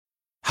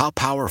How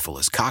powerful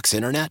is Cox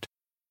Internet?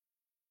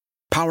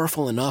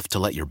 Powerful enough to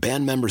let your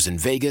band members in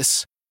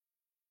Vegas,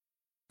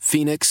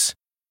 Phoenix,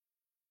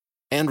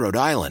 and Rhode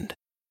Island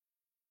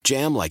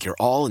jam like you're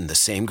all in the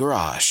same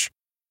garage.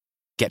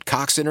 Get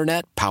Cox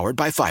Internet powered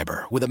by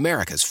fiber with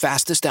America's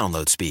fastest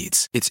download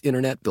speeds. It's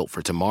internet built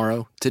for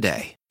tomorrow,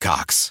 today.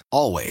 Cox,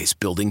 always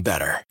building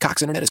better.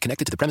 Cox Internet is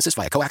connected to the premises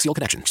via coaxial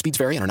connection. Speeds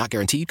vary and are not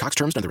guaranteed. Cox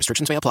terms and other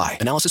restrictions may apply.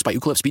 Analysis by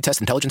Ookla Speed Test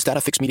Intelligence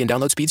Data. Fixed median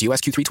download speeds. US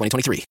Q3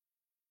 2023.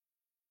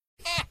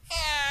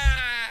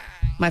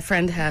 My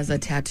friend has a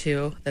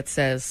tattoo that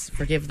says,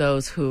 forgive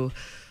those who,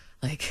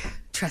 like,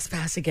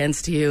 trespass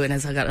against you, and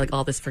has got, like,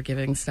 all this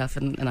forgiving stuff,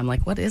 and I'm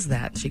like, what is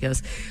that? She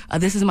goes,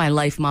 this is my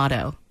life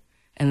motto.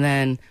 And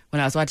then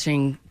when I was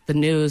watching the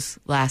news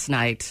last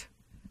night,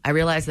 I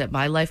realized that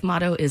my life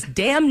motto is,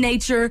 damn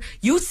nature,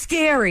 you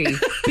scary,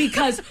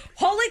 because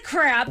holy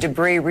crap.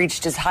 Debris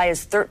reached as high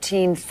as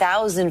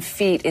 13,000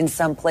 feet in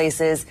some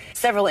places.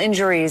 Several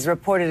injuries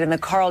reported in the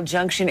Carl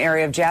Junction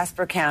area of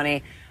Jasper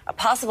County. A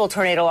possible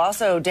tornado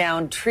also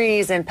downed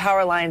trees and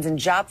power lines in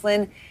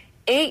Joplin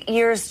 8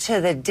 years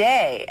to the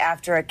day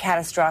after a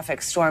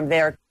catastrophic storm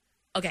there.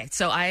 Okay,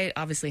 so I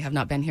obviously have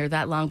not been here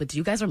that long, but do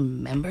you guys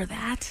remember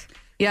that?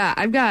 Yeah,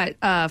 I've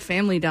got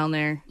family down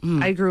there.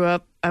 I grew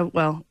up,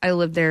 I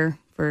lived there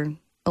for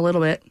a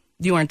little bit.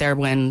 You weren't there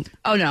when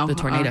the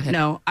tornado hit?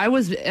 No, I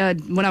was,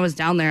 when I was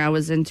down there, I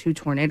was in 2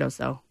 tornadoes,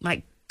 so.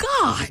 My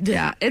God.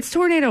 Yeah, it's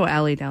Tornado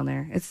Alley down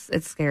there. It's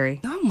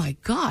scary. Oh my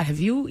God. Have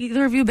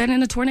either of you been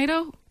in a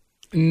tornado?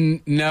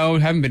 No,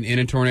 haven't been in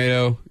a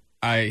tornado.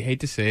 I hate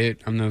to say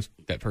it. I'm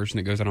that person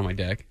that goes out on my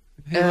deck.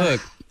 Hey,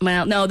 look.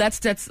 Well, no,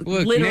 that's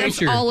look, literally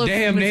nature. all of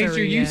Damn Missouri,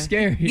 nature, you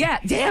scary.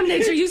 Yeah, damn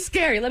nature, you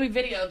scary. Let me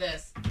video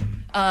this.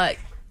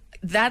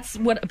 That's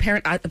what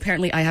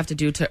apparently I have to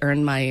do to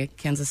earn my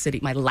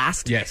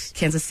last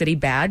Kansas City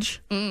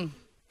badge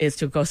is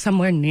to go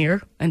somewhere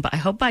near, and I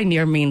hope by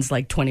near means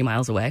like 20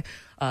 miles away.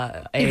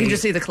 You can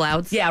just see the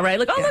clouds. Yeah, right.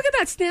 Like, look at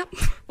that snap,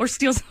 or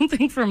steal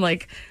something from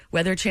like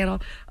Weather Channel.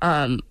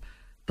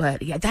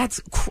 But yeah,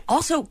 that's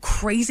also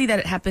crazy that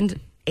it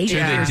happened 8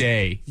 years. To the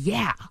day.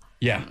 Yeah.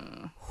 Yeah.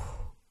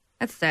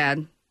 That's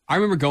sad. I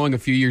remember going a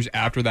few years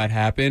after that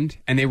happened,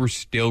 and they were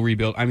still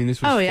rebuilt. I mean,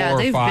 this was 4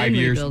 or 5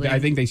 years. Rebuilding. I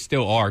think they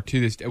still are to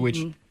this day, which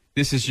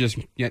this is just,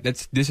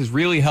 this is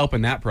really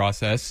helping that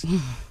process.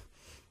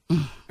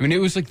 I mean, it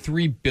was like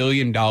 $3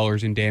 billion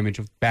in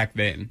damage back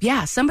then.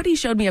 Yeah, somebody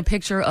showed me a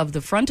picture of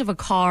the front of a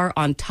car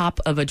on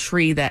top of a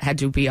tree that had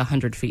to be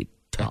 100 feet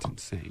tall.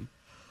 That's insane.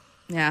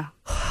 Yeah.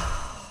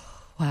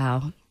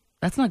 Wow.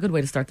 That's not a good way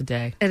to start the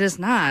day. It is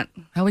not.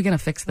 How are we going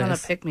to fix this? Want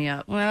to pick me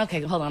up. Well,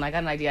 okay, hold on. I got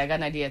an idea.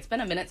 It's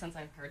been a minute since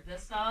I've heard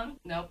this song.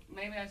 Nope.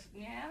 Maybe I should.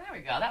 Yeah, there we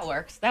go. That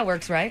works. That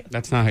works, right?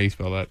 That's not how you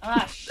spell that.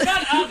 Shut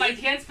up. I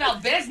can't spell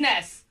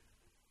business.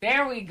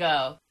 There we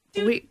go.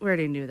 We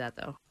already knew that,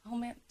 though. Oh,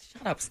 man.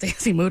 Shut up,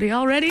 Stacey Moody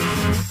already.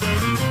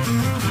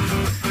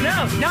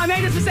 No, I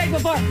made this mistake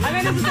before.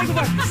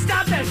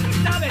 Stop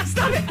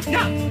it.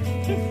 No.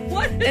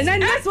 What? And then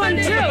this one,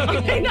 too.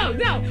 Okay, no.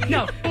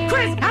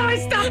 Chris, how do I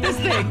stop this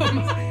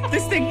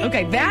thing?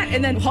 Okay, that,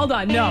 and then, hold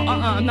on. No,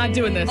 I'm not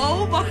doing this.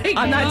 Oh, my God.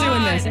 I'm not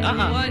doing this.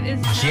 What is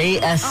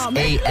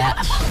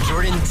JSAF.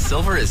 Jordan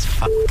Silver is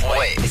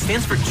Wait, it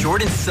stands for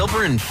Jordan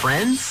Silver and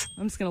Friends?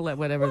 I'm just going to let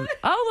whatever. What?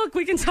 Oh, look,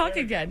 we can talk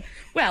again.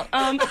 Well,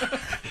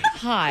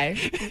 hi.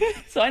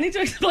 So I need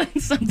to explain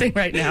something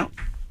right now.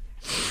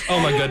 Oh,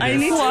 my goodness. I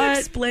need to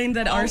explain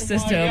that our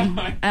system...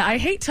 I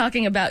hate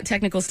talking about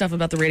technical stuff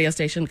about the radio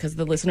station because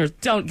the listeners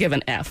don't give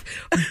an F.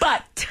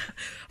 But...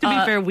 To be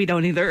fair, we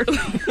don't either.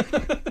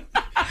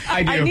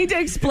 I do. I need to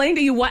explain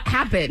to you what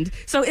happened.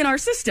 So in our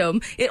system,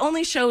 it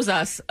only shows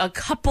us a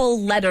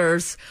couple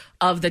letters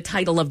of the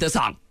title of the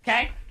song.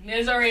 Okay?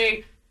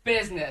 Misery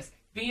Business.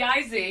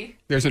 B-I-Z.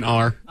 There's an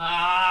R.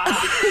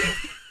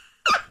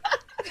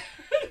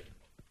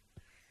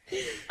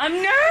 I'm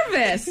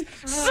nervous.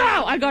 So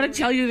I got to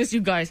tell you this,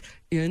 you guys.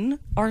 In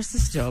our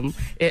system,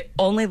 it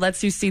only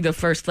lets you see the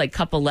first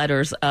couple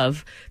letters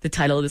of the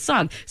title of the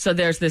song. So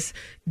there's this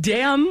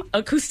damn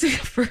acoustic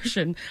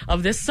version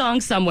of this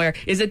song somewhere.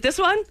 Is it this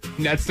one?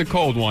 That's the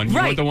cold one. You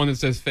want the one that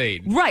says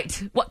fade.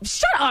 Right. What?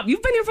 Shut up.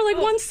 You've been here for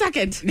 1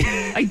 second.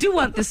 I do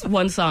want this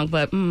one song,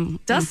 but...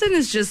 Dustin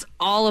is just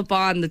all up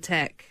on the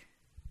tech.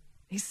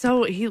 He's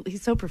so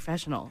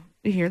professional.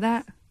 You hear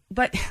that?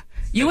 But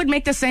you would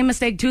make the same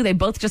mistake, too. They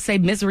both just say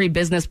Misery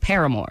Business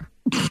Paramore.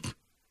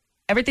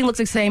 Everything looks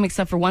the same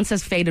except for one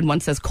says fade and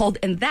one says cold.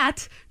 And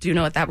that, do you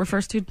know what that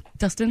refers to,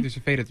 Dustin? There's a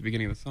fade at the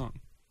beginning of the song.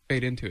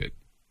 Fade into it.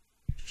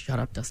 Shut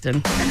up,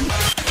 Dustin.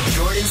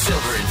 Jordan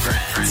Silver and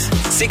Friends.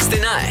 6 to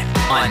 9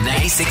 on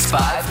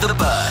 96.5 The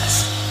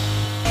Buzz.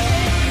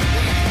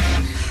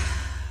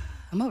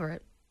 I'm over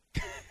it.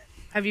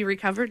 Have you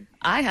recovered?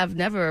 I have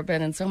never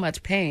been in so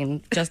much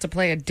pain just to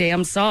play a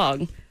damn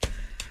song.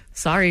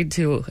 Sorry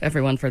to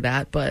everyone for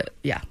that, but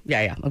yeah,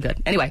 I'm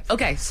good. Anyway,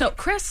 okay, so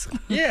Chris.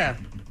 Yeah.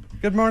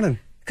 Good morning.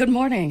 Good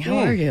morning. How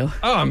are you?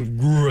 Oh, I'm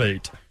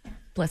great.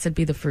 Blessed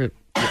be the fruit.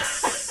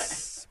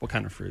 Yes. What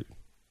kind of fruit?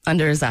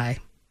 Under his eye.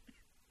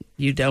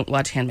 You don't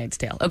watch Handmaid's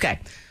Tale. Okay.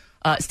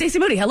 Stacey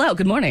Moody, hello.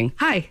 Good morning.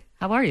 Hi.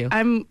 How are you?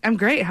 I'm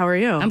great. How are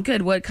you? I'm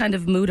good. What kind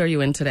of mood are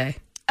you in today?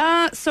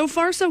 So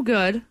far so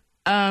good.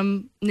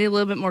 Need a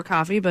little bit more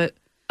coffee, but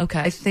Okay.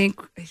 I think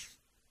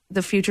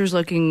the future's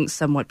looking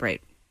somewhat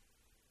bright.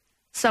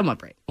 Somewhat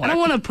bright. I don't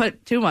want to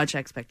put too much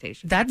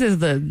expectation. That is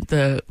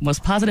the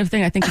most positive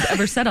thing I think you've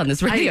ever said on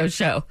this radio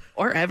show.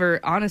 Or ever,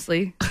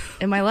 honestly,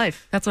 in my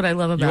life. That's what I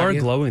love You about are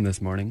you. glowing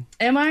this morning.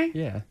 Am I?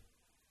 Yeah.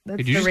 That's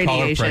Did you the just call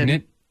her radiation.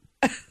 pregnant?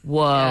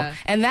 Whoa. Yeah.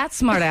 And that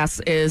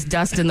smartass is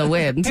Dust in the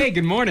Wind. Hey,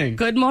 good morning.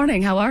 Good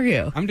morning. How are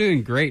you? I'm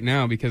doing great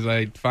now because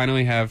I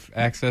finally have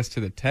access to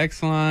the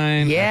text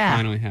line. Yeah. I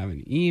finally have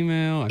an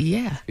email.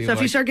 Yeah. feel So if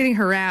you like- start getting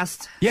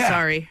harassed, Yeah.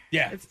 sorry.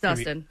 Yeah, It's gonna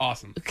be Dustin.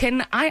 Awesome.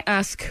 Can I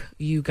ask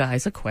you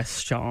guys a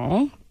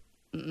question?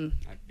 I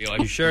feel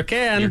like You sure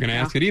can. you're going to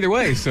ask it either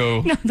way.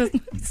 So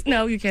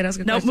No, you can't ask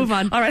a Nope, question. move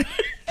on. All right.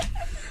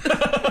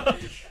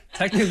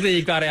 Technically,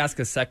 you got to ask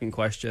a second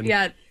question.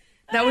 Yeah,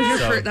 that was your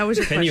So, first, that was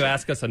your can question. you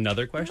ask us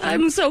another question?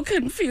 I'm so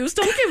confused.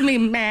 Don't give me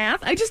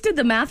math. I just did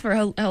the math for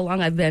how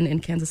long I've been in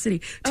Kansas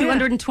City.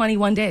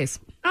 221 days.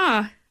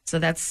 So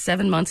that's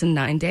 7 months and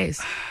 9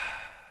 days.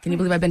 Can you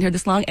believe I've been here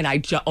this long? And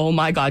oh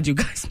my God, you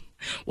guys,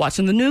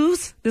 watching the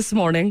news this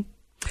morning,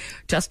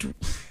 just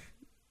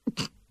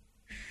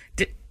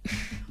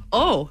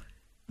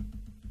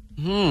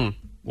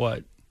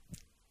What?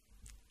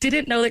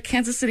 didn't know that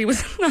Kansas City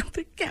was not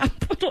the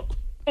capital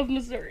of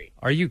Missouri.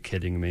 Are you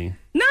kidding me?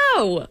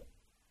 No,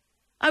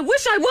 I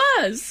wish I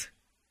was.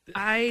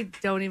 I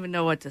don't even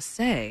know what to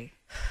say.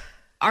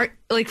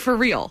 Like, for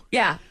real.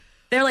 Yeah,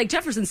 they're like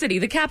Jefferson City,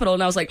 the capital,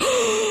 and I was like,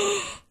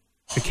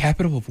 the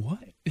capital of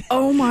what?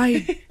 Oh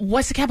my.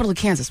 what's the capital of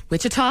Kansas?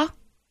 Wichita.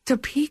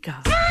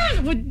 Topeka.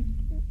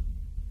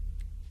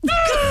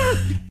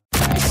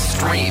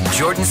 Stream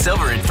Jordan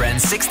Silver and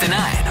Friends 6 to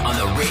 9 on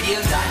the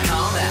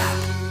radio.com app.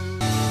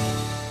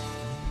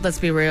 Let's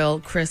be real,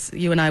 Chris.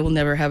 You and I will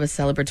never have a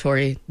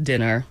celebratory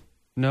dinner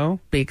No?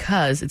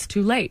 because it's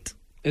too late.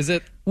 Is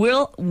it?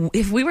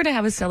 If we were to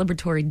have a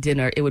celebratory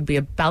dinner, it would be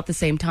about the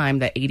same time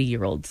that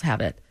 80-year-olds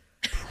have it.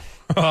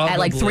 At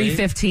like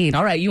 3:15.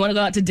 All right, you want to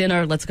go out to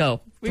dinner? Let's go.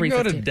 We can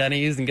go to 3:15.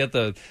 Denny's and get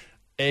the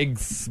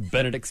Eggs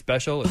Benedict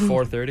special at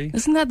 4:30.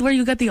 Isn't that where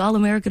you got the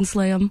All-American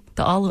Slam?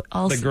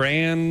 The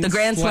Grand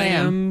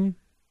Slam.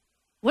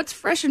 What's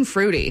fresh and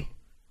fruity?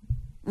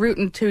 Root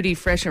and Tootie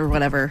Fresh or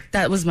whatever.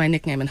 That was my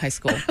nickname in high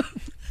school.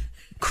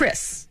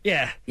 Chris,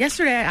 Yeah,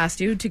 yesterday I asked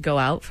you to go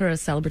out for a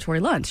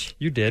celebratory lunch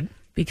you did.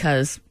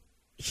 because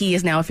he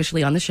is now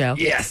officially on the show.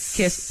 Yes.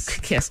 Kiss.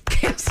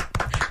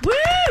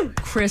 Woo!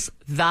 Chris,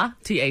 the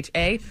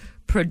THA,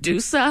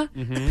 producer,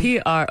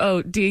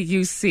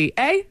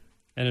 PRODUCA.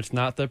 And it's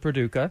not the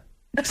Paducah.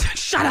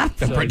 Shut up.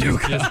 So you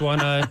just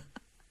want to...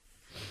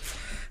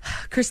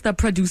 Chris, the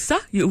producer,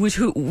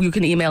 you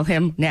can email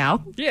him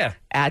now Yeah.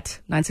 at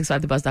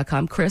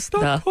 965thebuzz.com. Chris,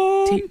 the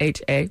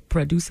THA,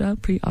 producer,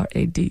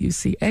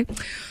 PRADUCA.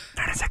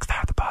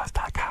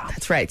 965thebuzz.com.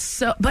 That's right.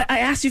 So, but I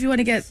asked you if you want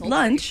to get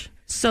lunch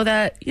so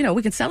that,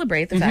 we can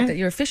celebrate the fact that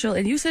you're official,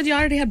 and you said you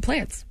already had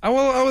plans. I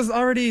was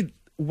already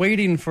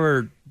waiting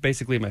for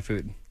basically my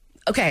food.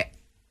 Okay.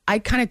 I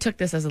kind of took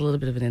this as a little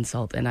bit of an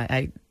insult, and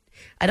I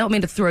don't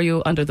mean to throw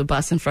you under the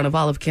bus in front of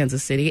all of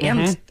Kansas City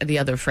and the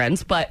other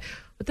friends, but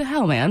what the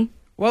hell, man?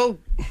 Well,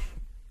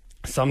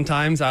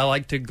 sometimes I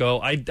like to go.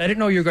 I didn't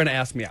know you were going to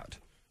ask me out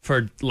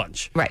for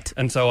lunch. Right.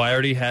 And so I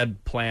already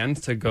had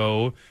plans to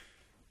go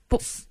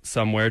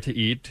somewhere to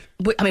eat.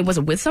 Was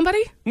it with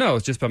somebody? No,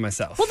 it's just by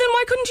myself. Well, then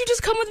why couldn't you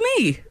just come with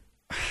me?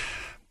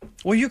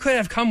 Well, you could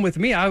have come with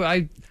me.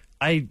 I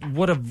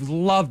would have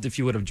loved if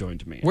you would have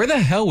joined me. Where the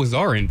hell was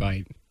our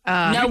invite?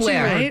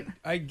 Nowhere. Right?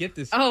 I get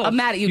this. Oh, I'm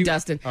mad at you,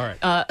 Dustin. All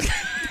right.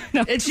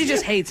 and she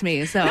just hates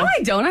me. So No,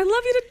 I don't. I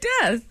love you to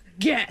death.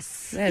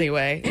 yes.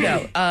 Anyway,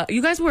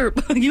 you guys were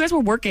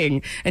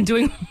working and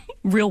doing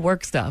real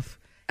work stuff.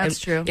 That's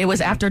true. It was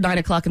after 9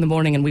 o'clock in the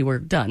morning, and we were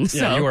done. So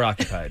Yeah, you were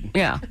occupied.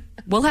 yeah,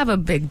 we'll have a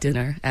big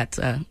dinner at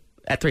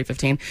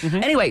 3:15.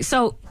 Anyway,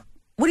 so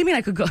what do you mean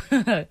I could go?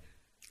 I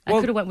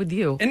could have went with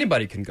you.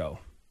 Anybody can go.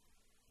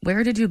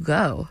 Where did you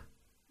go?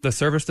 The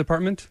service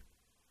department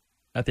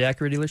at the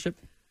Acura dealership.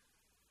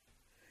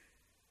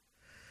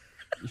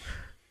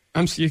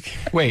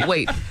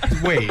 Wait.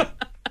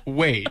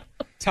 Wait.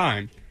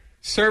 Time.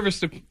 Service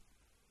to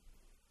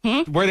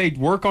where they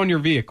work on your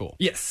vehicle.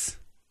 Yes.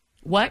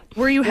 What?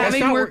 Were you Well, it's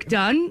having not work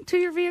done to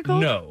your vehicle?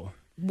 No.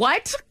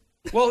 What?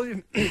 Well,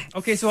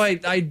 okay, so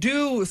I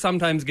do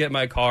sometimes get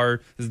my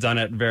car done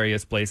at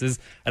various places,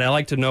 and I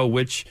like to know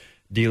which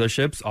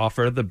dealerships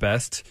offer the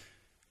best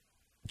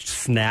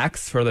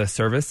snacks for the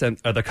service and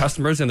the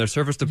customers in their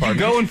service department.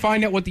 Go and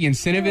find out what the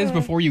incentive is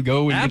before you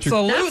go and get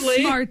your.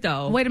 Absolutely. Smart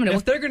though. Wait a minute.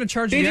 If they're going to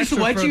charge They me just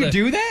extra let for you the-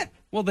 do that?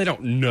 Well, they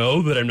don't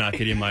know that I'm not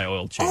getting my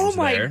oil changed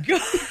there.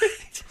 God.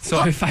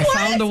 So if I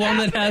found the one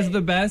that has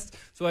the best,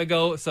 so I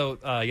go. So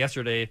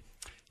yesterday,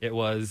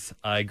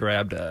 I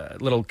grabbed a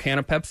little can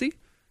of Pepsi,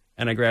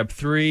 and I grabbed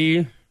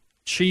 3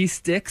 cheese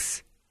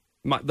sticks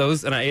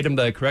those, and I ate them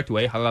the correct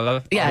way. All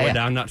the way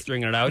down, not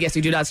stringing it out. Yes,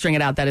 you do not string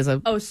it out. That is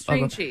a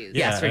string cheese.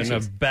 Yeah, string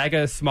and cheese.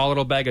 a small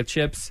little bag of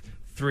chips,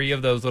 3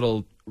 of those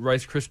little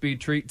Rice Krispie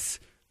treats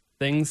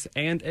things,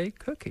 and a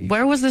cookie.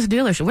 Where was this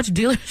dealership? Which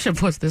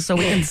dealership was this? So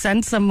we can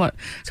send someone,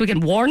 so we can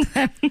warn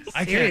them.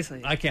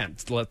 Seriously. I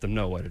can't let them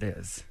know what it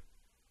is.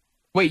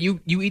 Wait,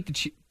 you eat the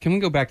cheese? Can we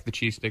go back to the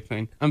cheese stick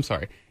thing? I'm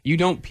sorry. You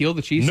don't peel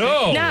the cheese stick?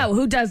 No,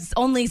 who does?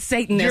 Only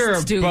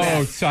Satanists do You're that.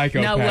 both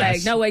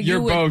psychopaths. No way.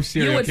 You're both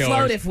serial You would killers.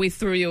 float if we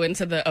threw you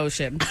into the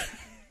ocean.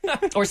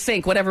 Or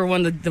sink, whatever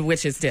one the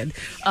witches did.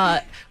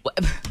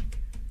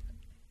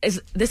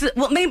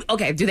 Maybe,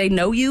 okay, do they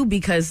know you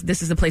because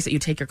this is the place that you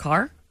take your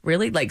car?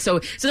 Really? Like, so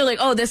they're like,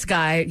 oh, this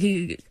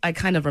guy, I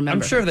kind of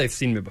remember. I'm sure they've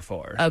seen me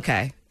before.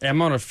 Okay.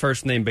 I'm on a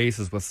first name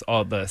basis with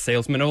all the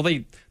salesmen. Well,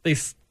 they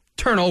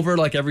turn over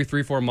like every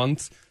 3-4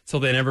 months, so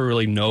they never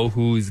really know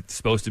who's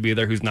supposed to be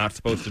there, who's not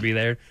supposed to be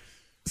there.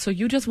 So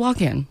you just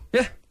walk in.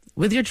 Yeah.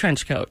 With your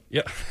trench coat.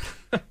 Yeah.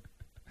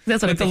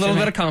 That's what With a little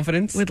bit of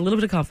confidence. With a little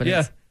bit of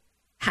confidence.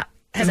 Yeah.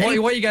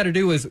 What you got to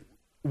do is,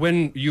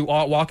 when you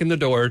walk in the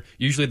door,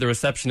 usually the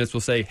receptionist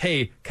will say,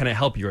 hey, can I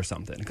help you or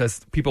something?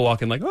 Because people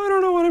walk in like, oh, I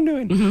don't know what I'm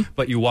doing. Mm-hmm.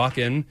 But you walk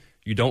in,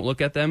 you don't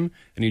look at them,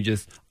 and you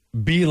just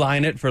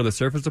beeline it for the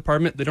service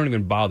department. They don't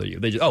even bother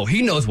you. They just, oh,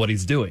 he knows what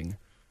he's doing.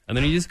 And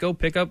then you just go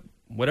pick up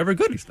whatever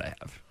goodies they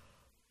have.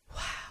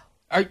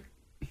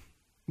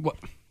 What?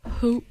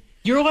 Who?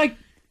 You're like,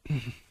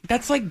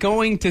 that's like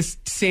going to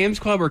Sam's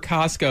Club or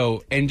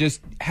Costco and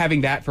just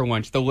having that for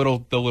lunch. The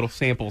little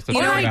samples. Or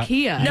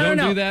IKEA. Don't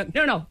do that?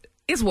 No.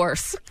 It's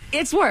worse.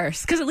 It's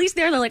worse. Because at least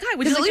they're like, hi,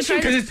 would you like to try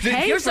Because this?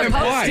 it's You're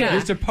supposed to.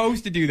 You're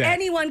supposed to do that.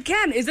 Anyone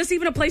can. Is this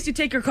even a place you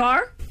take your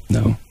car?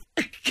 No.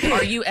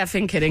 Are you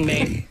effing kidding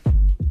me?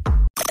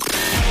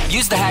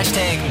 Use the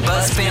hashtag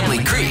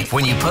BuzzFamilyCreep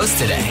when you post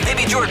today.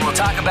 Maybe Jordan will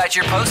talk about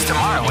your post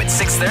tomorrow at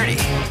 6:30.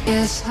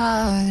 It's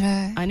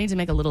harder. I need to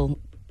make a little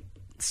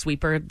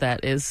sweeper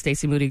that is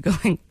Stacey Moody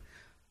going,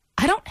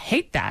 I don't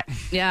hate that.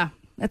 Yeah.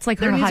 That's like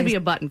There her needs to highest, be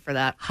a button for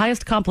that.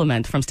 highest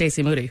compliment from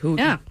Stacey Moody, who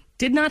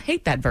did not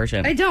hate that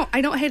version. I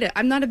don't hate it.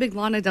 I'm not a big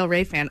Lana Del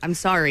Rey fan. I'm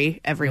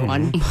sorry,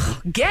 everyone.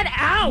 Get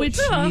out! Which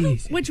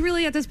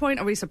really, at this point,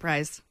 are we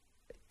surprised?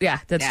 Yeah,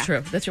 that's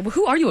true. That's true. Well,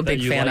 who are you a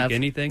big you fan like of?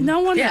 anything?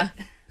 No one. Yeah.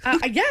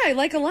 Yeah, I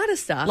like a lot of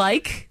stuff.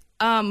 Like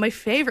My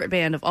favorite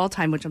band of all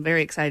time, which I'm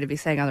very excited to be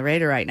saying on the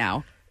radio right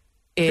now,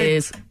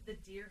 is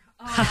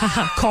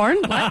Corn.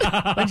 What?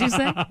 What'd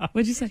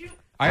you say?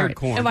 I heard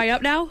corn. Am I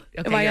up now?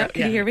 Am I up?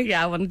 Can you hear me?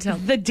 Yeah, I want to tell.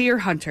 The Deer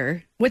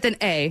Hunter with an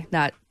A,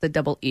 not the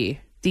double E.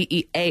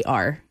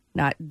 DEAR,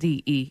 not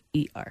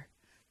DEER.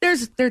 There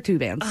are 2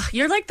 bands.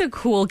 You're like the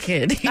cool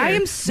kid here, I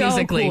am so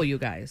musically. cool, you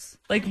guys.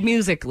 Like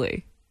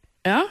musically.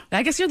 Yeah?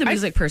 I guess you're the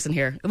music person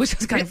here, which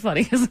is kind of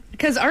funny.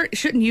 Because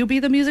shouldn't you be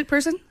the music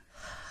person?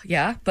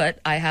 Yeah, but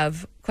I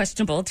have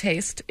questionable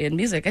taste in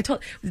music.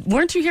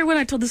 Weren't you here when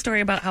I told the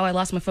story about how I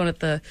lost my phone at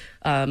the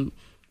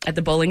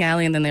bowling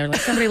alley, and then they were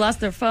like, somebody lost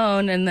their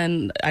phone, and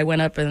then I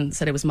went up and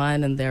said it was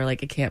mine, and they're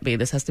like, it can't be.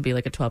 This has to be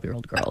like a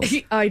 12-year-old girl's.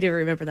 I do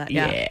remember that.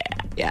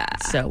 Yeah.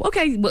 So,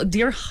 okay, well,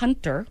 Deer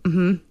Hunter.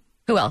 Mm-hmm.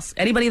 Who else?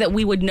 Anybody that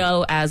we would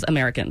know as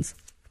Americans?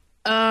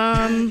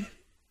 They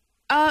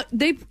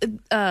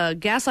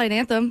Gaslight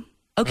Anthem.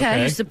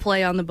 Okay. Used to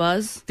play on the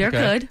Buzz. They're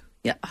good.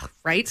 Yeah,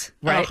 right.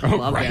 Right. Oh,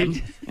 love Right.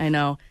 them. I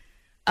know.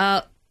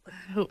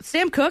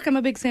 Sam Cooke. I'm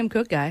a big Sam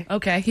Cooke guy.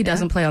 Okay, he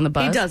doesn't play on the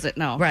Buzz. He doesn't.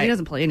 No, Right. He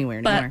doesn't play anywhere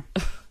anymore.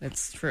 But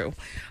it's true.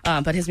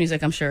 But his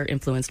music, I'm sure,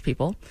 influenced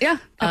people. Yeah.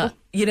 I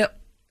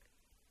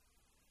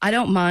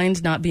don't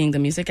mind not being the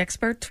music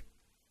expert.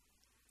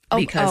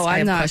 Because I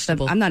have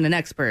questionable. I'm not an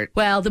expert.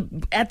 Well,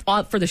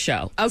 for the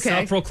show. Okay.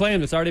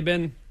 Self-proclaimed. It's already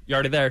been. You're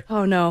already there.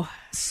 Oh no.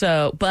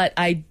 So, but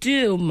I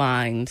do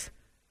mind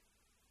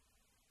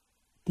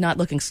not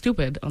looking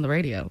stupid on the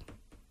radio.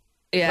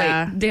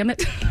 Yeah. Wait, damn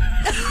it.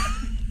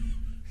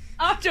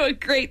 Off to a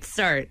great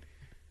start.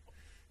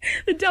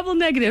 The double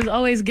negatives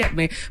always get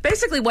me.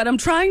 Basically, what I'm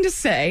trying to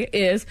say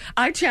is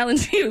I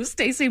challenge you,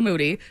 Stacey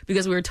Moody,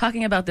 because we were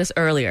talking about this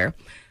earlier.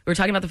 We were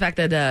talking about the fact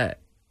that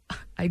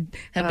I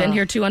have been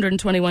here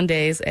 221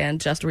 days and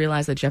just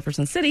realized that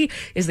Jefferson City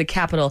is the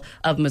capital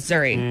of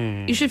Missouri.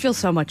 You should feel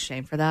so much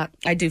shame for that.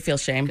 I do feel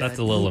shame. That's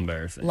a little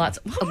embarrassing. A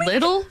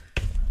little?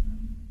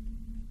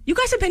 You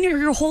guys have been here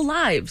your whole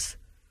lives.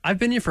 I've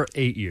been here for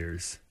 8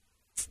 years.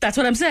 That's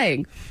what I'm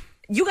saying.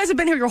 You guys have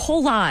been here your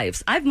whole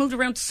lives. I've moved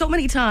around so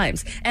many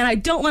times, and I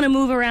don't want to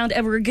move around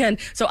ever again.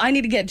 So I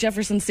need to get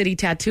Jefferson City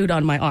tattooed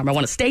on my arm. I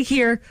want to stay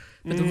here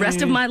for the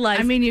rest of my life.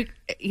 I mean,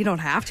 you don't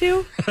have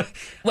to.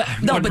 Well,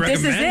 no, would but this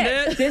is recommend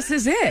it. it. This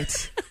is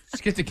it.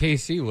 Just get the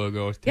KC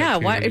logo. Yeah.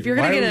 tattooed. Why? If you're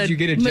Why gonna would you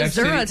get a Jeff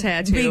Missouri City-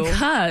 tattoo,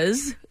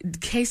 Because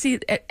Casey,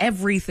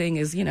 everything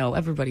is,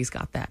 everybody's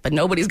got that, but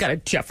nobody's got a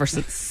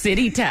Jefferson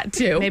City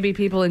tattoo. maybe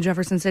people in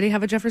Jefferson City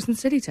have a Jefferson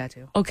City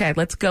tattoo. Okay,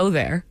 let's go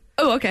there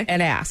Oh, okay.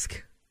 and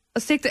ask.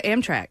 Let's take the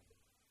Amtrak.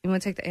 You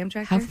want to take the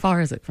Amtrak? How there? far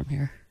is it from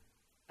here?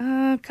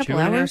 A couple 2.5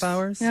 hours.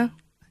 hours? Yeah.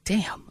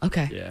 Damn.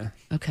 Okay. Yeah.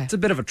 Okay. It's a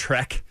bit of a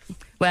trek.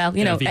 Well,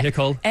 you know,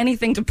 vehicle.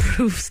 anything to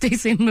prove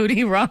Stacey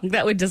Moody wrong,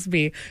 that would just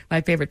be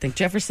my favorite thing.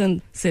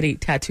 Jefferson City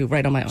tattoo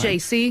right on my arm.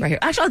 JC? Right here.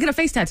 Actually, I'll get a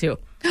face tattoo.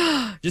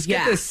 Just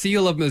get the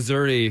seal of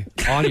Missouri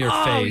on your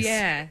Oh, face.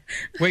 yeah.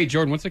 Wait,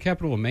 Jordan, what's the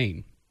capital of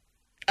Maine?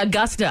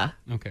 Augusta.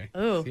 Okay.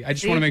 Oh, See, I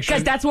just want to make sure.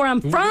 Because that's where I'm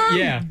from.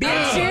 Yeah.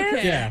 Bitches.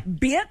 okay. Yeah.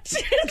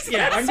 Bitches.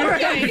 Yeah, I'm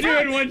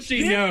doing what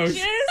she knows.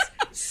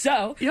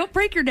 So, You don't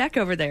break your neck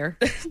over there.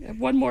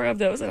 one more of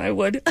those and I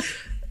would.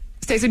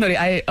 Stacey Moody,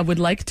 I would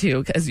like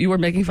to, because you were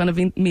making fun of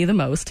me the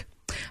most,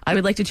 I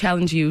would like to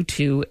challenge you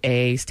to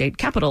a state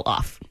capital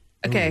off.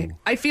 Okay.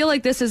 I feel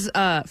like this is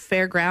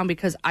fair ground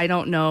because I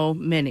don't know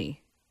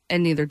many,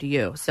 and neither do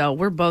you. So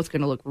we're both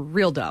going to look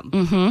real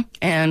dumb.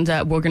 And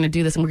we're going to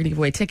do this and we're going to give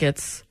away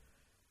tickets.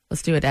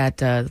 Let's do it at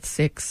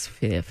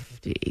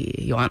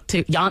 6:50. You want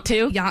to? Yant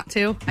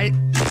too?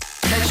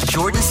 Catch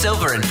Jordan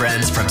Silver and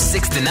friends from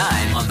 6 to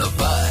 9 on The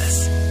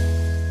Buzz.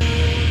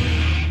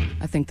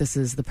 I think this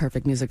is the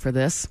perfect music for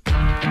this.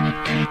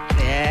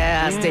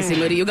 Yeah, Stacey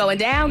Moody, you going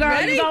down, girl.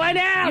 Ready? You going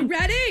down. You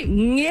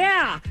ready?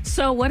 Yeah.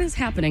 So what is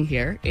happening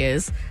here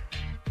is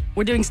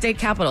we're doing state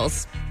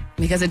capitals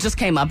because it just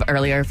came up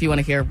earlier. If you want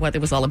to hear what it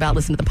was all about,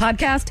 listen to the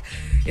podcast.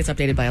 It's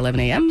updated by 11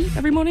 a.m.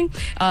 every morning.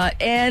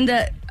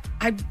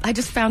 I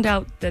just found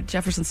out that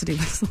Jefferson City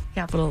was the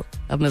capital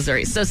of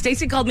Missouri. So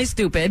Stacey called me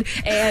stupid,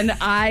 and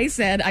I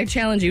said I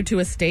challenge you to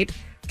a state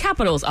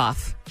capitals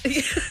off.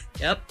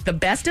 Yep. The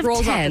best of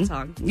Rolls off 10. the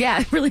tongue.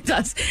 Yeah, it really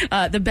does.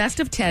 The best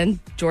of 10,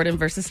 Jordan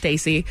versus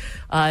Stacey.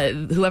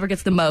 Whoever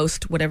gets the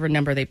most, whatever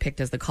number they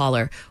picked as the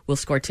caller, will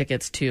score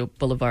tickets to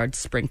Boulevard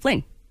Spring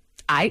Fling.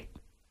 All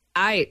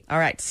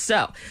right.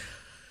 So,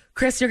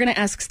 Chris, you're going to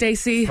ask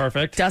Stacey.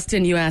 Perfect.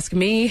 Dustin, you ask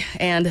me,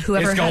 and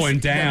whoever It's has, going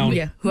down.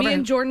 Yeah, whoever. Me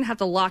and Jordan have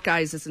to lock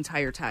eyes this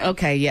entire time.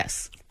 Okay,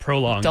 yes.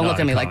 Prolonged. Don't look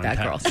at me eye like that,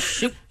 girl. contact.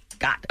 Shoot.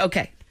 God.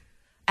 Okay.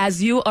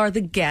 As you are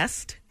the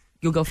guest,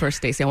 you'll go first,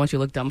 Stacey. I want you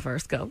to look dumb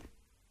first. Go.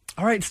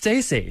 All right,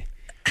 Stacey.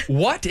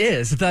 What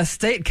is the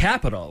state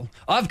capital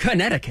of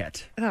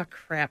Connecticut? Oh,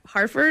 crap.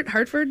 Hartford?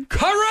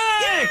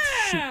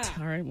 Correct!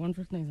 All right, one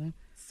for Stacey.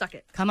 Suck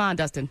it. Come on,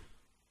 Dustin.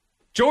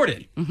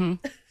 Jordan.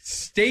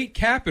 State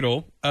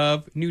capital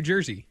of New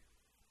Jersey.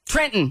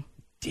 Trenton.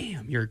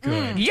 Damn, you're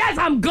good. Yes,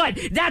 I'm good.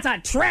 That's a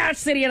trash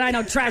city, and I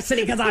know trash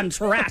city because I'm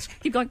trash.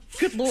 Keep going.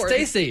 Good Lord.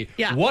 Stacey,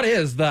 Yeah. what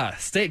is the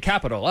state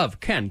capital of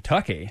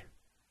Kentucky?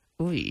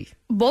 Ooh.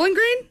 Bowling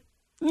Green?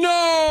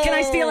 No! Can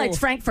I steal it? It's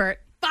Frankfurt.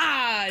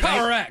 Fine.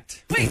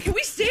 Correct. Wait, can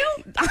we steal?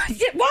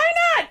 Yeah, why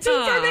not?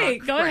 Two for me.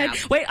 Go crap.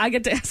 ahead. Wait, I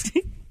get to ask.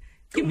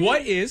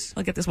 What is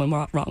I'll get this one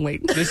wrong.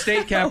 Wait. the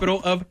state capital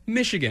of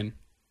Michigan?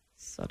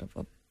 Son of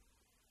a...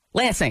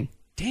 Lansing.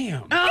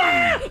 Damn.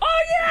 Yeah!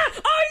 Oh,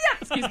 yeah!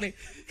 Excuse me.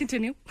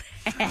 Continue.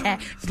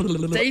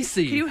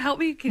 Stacey. Can you help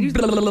me? Can you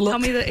tell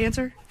me the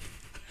answer?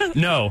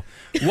 No.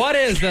 What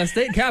is the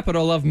state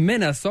capital of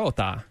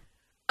Minnesota?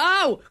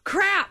 Oh,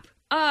 crap.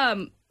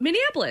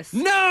 Minneapolis.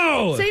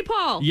 No! St.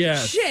 Paul.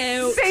 Yes.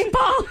 Shoot. St.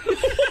 Paul.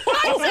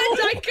 I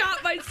said I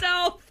got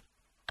myself.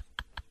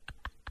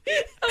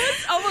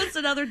 That's almost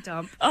another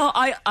dump. Oh,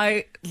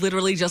 I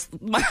literally just,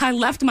 I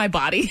left my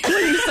body when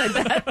you said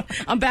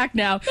that. I'm back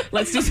now.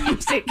 Let's do some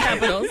state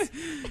capitals.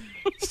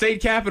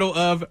 State capital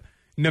of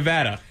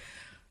Nevada.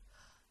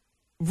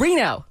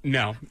 Reno.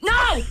 No.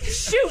 No!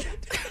 Shoot!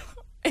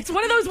 It's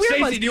one of those weird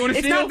Stacey, ones. do you wanna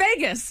It's steal? not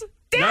Vegas.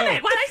 Damn No.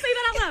 it! Why did I say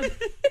that out loud?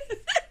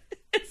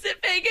 Is it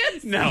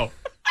Vegas? No.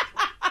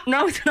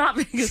 No, it's not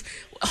Vegas.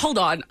 Hold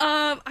on.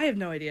 I have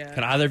no idea.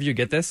 Can either of you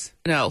get this?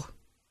 No.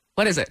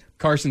 What is it?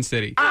 Carson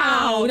City.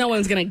 Oh, no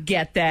one's going to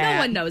get that. No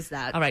one knows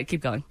that. All right,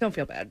 keep going. Don't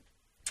feel bad.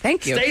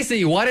 Thank you.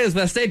 Stacey, what is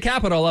the state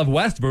capital of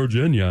West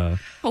Virginia?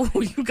 Oh,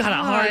 you got a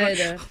hard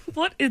God. one.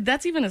 What?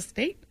 That's even a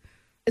state?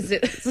 Is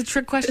it? It's a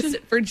trick question. Is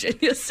it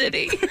Virginia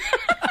City?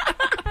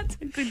 That's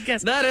a good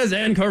guess. That is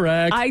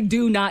incorrect. I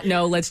do not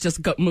know. Let's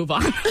just go move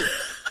on.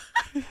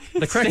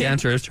 The correct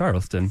answer is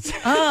Charleston.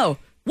 Oh,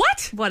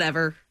 what?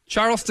 Whatever.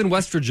 Charleston,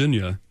 West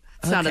Virginia.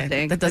 It's not a Okay,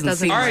 thing. that doesn't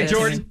seem All right, exist.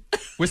 Jordan.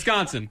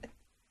 Wisconsin.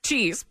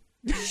 Cheese.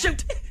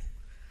 Shoot.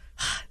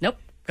 Nope.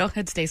 Go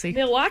ahead, Stacey.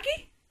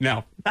 Milwaukee?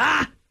 No.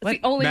 What?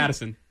 Only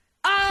Madison.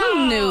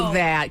 Who knew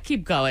that?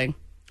 Keep going.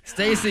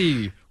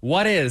 Stacey,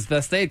 what is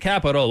the state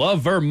capital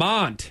of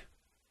Vermont?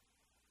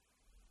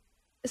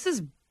 This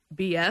is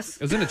BS.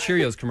 It was in a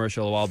Cheerios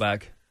commercial a while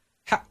back.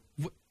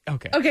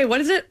 Okay. Okay, what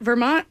is it?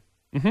 Vermont?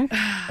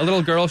 A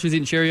little girl, she's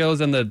eating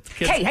Cheerios, and the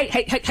kids.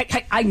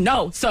 Hey. I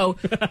know. So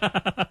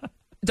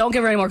don't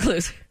give her any more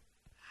clues.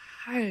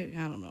 I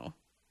don't know.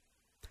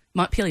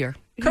 Montpelier.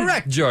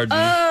 Correct, Jordan.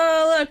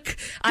 Oh, look.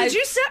 Did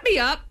you set me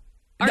up?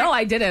 No,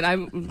 I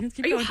didn't.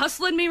 Keep Are you going.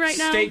 hustling me right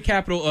now? State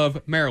capital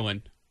of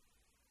Maryland.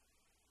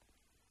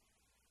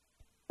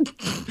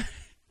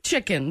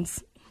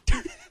 Chickens.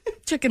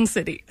 Chicken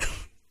City.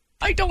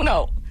 I don't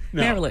know.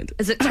 No. Maryland.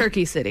 Is it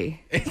Turkey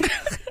City?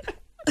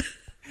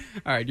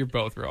 All right, you're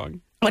both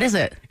wrong. What is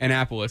it?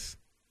 Annapolis.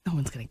 No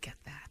one's going to get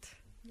that.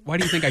 Why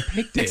do you think I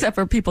picked it? Except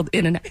for people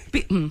in and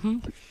mm-hmm.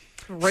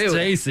 Rude.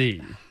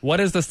 Stacey, what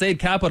is the state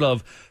capital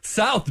of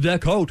South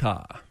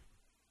Dakota?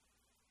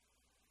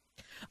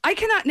 I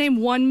cannot name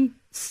one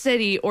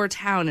city or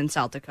town in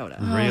South Dakota.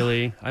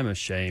 Really? I'm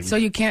ashamed. So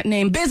you can't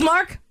name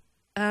Bismarck?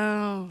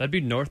 Oh. That'd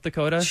be North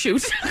Dakota?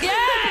 Shoot.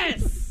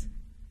 Yes!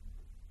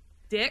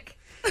 Dick?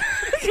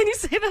 Can you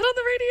say that on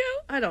the radio?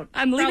 I don't.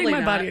 I'm leaving probably my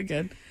not. body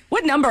again.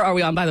 What number are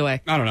we on, by the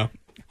way? I don't know.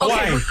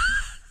 Okay. Why?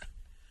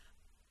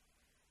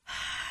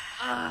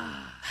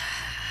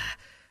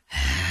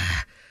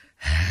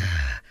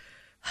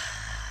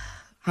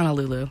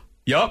 Honolulu.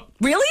 Yup.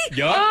 Really?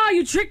 Yup. Oh,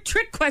 you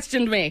trick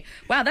questioned me.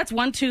 Wow, that's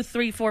 1, 2,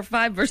 3, 4,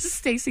 5 versus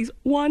Stacy's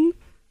 1.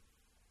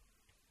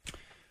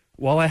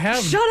 Well, I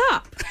have... Shut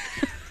up.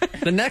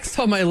 The next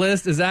on my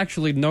list is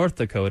actually North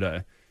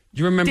Dakota. Do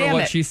you remember Damn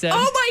what it. she said?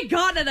 Oh my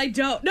God, and I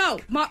don't. No,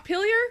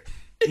 Montpelier?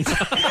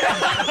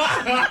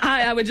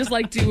 I would just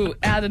like to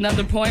add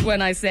another point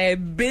when I say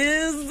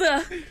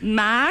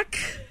Bismarck.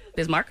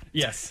 Bismarck.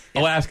 Yes.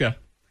 Alaska.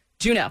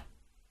 Juneau.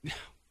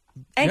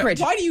 Anchorage.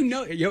 Why do you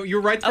know?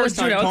 You're right the Oh, first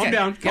it's time. Juneau, Calm okay.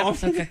 down. Yep, Calm.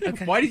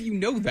 okay. Why did you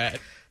know that?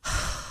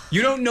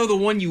 You don't know the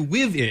one you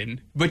live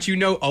in, but you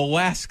know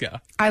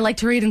Alaska. I like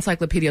to read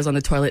encyclopedias on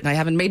the toilet, and I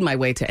haven't made my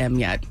way to M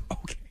yet.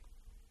 Okay.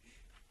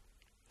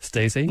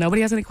 Stacy?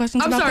 Nobody has any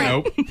questions I'm about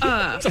sorry.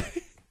 that? Nope.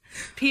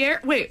 Pierre?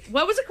 Wait,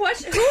 what was the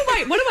question? What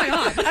am I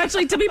on?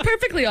 Actually, to be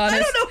perfectly honest, I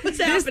don't know what's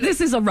happening.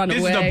 This is a runaway.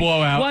 This is a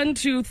blowout. 1,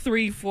 2,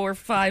 3, 4,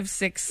 5,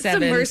 6, It's a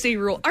 7. mercy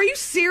rule. Are you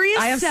serious?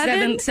 I have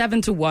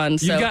 7 to 1.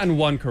 So You've gotten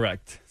one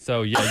correct.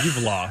 So, yeah,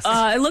 you've lost.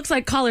 it looks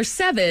like caller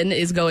 7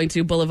 is going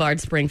to Boulevard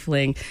Spring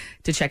Fling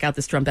to check out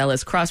the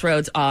Strumbellas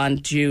Crossroads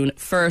on June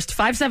 1st.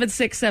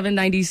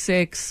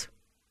 576-796.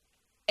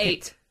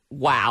 8.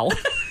 Wow.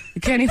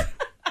 You can't even.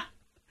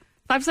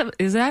 57.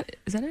 Is that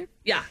it?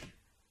 Yeah.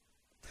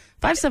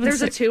 576.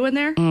 There's a 2 in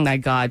there? Oh my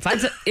God.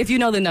 If you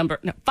know the number.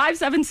 No,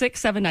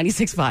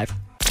 576-796-5.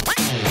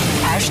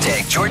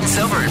 Hashtag Jordan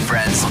Silver and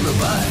Friends on the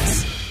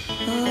Buzz.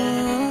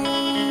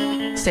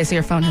 Stacey,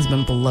 your phone has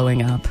been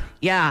blowing up.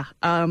 Yeah.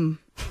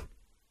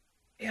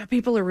 Yeah,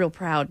 people are real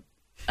proud.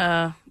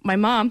 My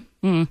mom,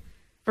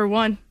 for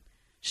one,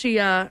 she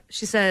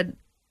said,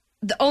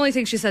 the only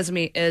thing she says to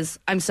me is,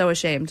 I'm so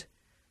ashamed.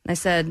 And I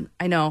said,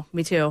 I know,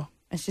 me too.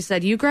 And she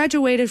said, you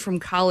graduated from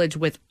college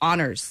with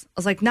honors. I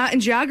was like, not in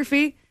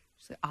geography.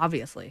 She said,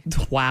 obviously.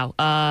 Wow.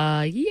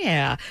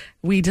 Yeah.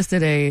 We just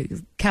did a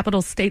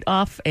capital state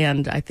off,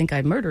 and I think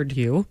I murdered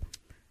you.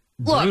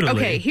 Look, Brutally.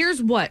 okay,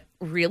 here's what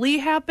really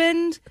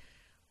happened.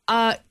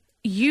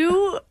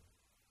 You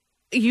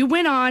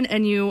went on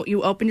and you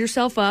opened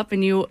yourself up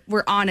and you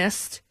were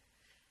honest,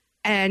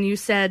 and you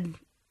said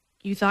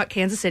you thought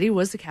Kansas City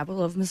was the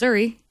capital of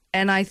Missouri,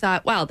 and I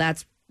thought, wow,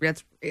 that's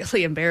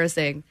really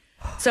embarrassing.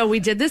 So we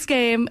did this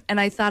game, and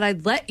I thought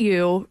I'd let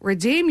you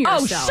redeem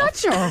yourself. Oh,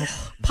 shut your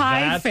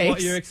pie That's face.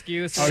 what your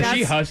excuse Oh, is.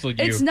 she hustled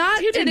you. It's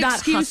not You did an not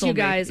excuse, hustle you me.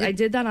 guys. I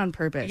did that on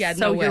purpose. Yeah, so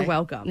no way. you're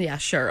welcome. Yeah,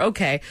 sure.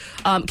 Okay.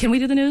 Can we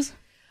do the news?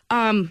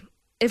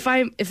 If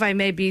I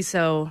may be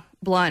so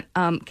blunt,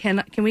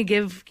 can you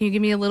give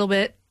me a little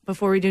bit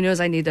before we do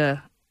news? I need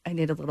a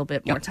little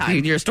bit more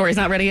time. Your story's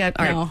not ready yet?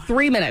 All No. right.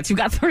 3 minutes. You've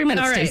got 3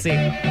 minutes, All right. Stacey.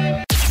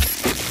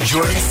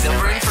 Jordan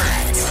Silver and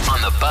Friends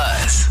on the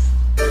Buzz.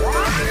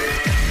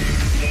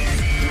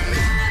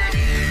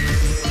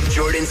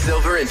 Jordan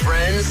Silver and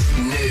Friends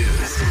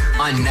News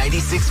on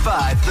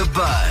 96.5 The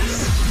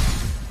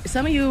Buzz.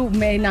 Some of you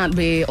may not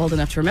be old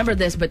enough to remember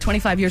this, but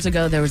 25 years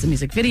ago, there was a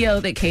music video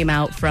that came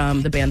out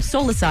from the band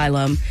Soul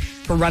Asylum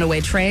for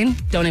Runaway Train.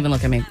 Don't even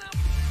look at me.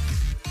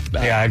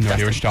 Yeah, I have no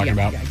idea what you're talking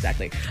about. Yeah,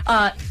 exactly.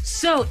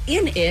 So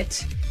in it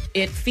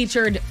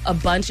featured a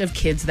bunch of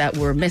kids that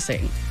were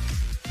missing.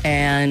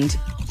 And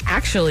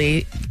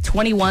actually,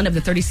 21 of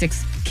the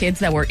 36 kids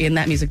that were in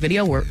that music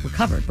video were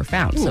recovered, were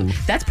found. So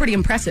that's pretty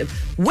impressive.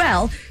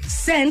 Well,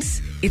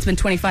 since it's been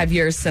 25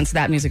 years since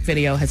that music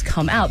video has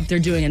come out, they're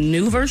doing a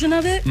new version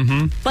of it.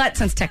 But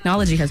since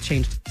technology has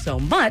changed so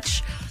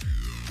much,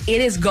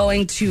 it is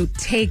going to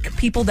take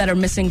people that are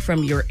missing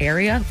from your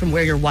area, from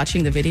where you're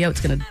watching the video.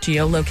 It's going to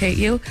geolocate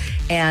you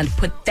and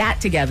put that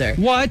together.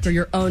 What? For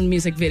your own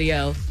music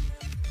video.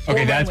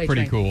 Okay, or that's runway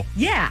pretty train. cool.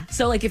 Yeah.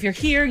 So, like, if you're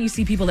here, you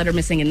see people that are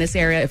missing in this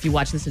area. If you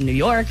watch this in New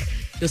York,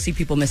 you'll see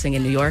people missing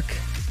in New York.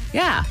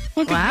 Yeah.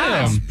 Look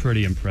at Wow. them.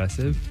 Pretty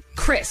impressive.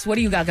 Chris, what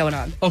do you got going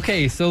on?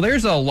 Okay, so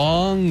there's a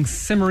long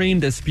simmering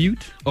dispute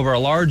over a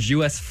large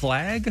U.S.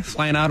 flag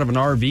flying out of an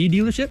RV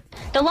dealership.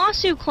 The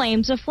lawsuit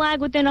claims a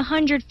flag within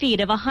 100 feet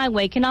of a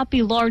highway cannot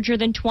be larger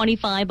than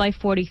 25 by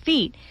 40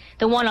 feet.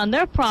 The one on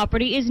their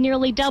property is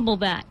nearly double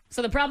that.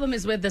 So the problem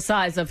is with the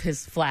size of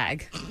his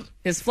flag.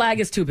 His flag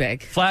is too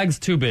big. Flag's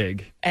too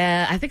big.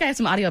 I think I have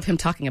some audio of him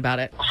talking about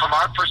it. From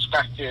our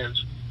perspective,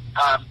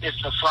 if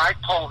the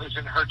flagpole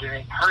isn't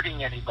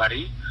hurting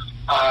anybody,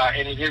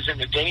 and it isn't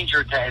a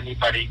danger to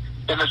anybody,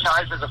 then the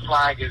size of the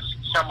flag is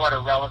somewhat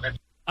irrelevant.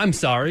 I'm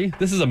sorry.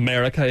 This is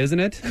America, isn't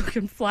it? Who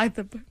can fly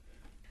the...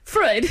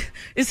 Fred,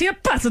 is he a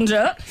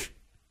passenger?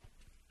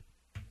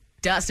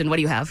 Dustin, what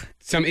do you have?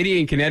 Some idiot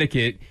in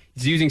Connecticut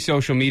is using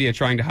social media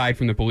trying to hide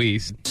from the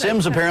police.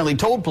 Sims apparently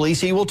told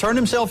police he will turn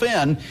himself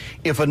in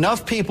if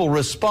enough people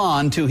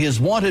respond to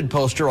his wanted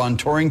poster on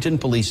Torrington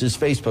Police's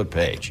Facebook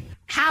page.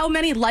 How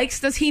many likes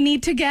does he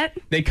need to get?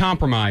 They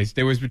compromised.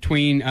 There was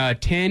between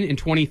 10 and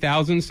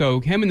 20,000. So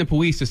him and the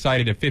police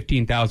decided that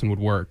 15,000 would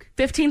work.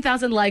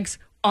 15,000 likes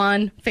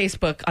on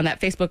Facebook, on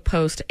that Facebook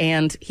post,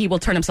 and he will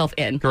turn himself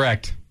in.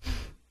 Correct.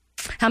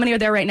 How many are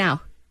there right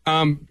now?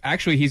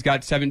 Actually, he's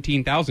got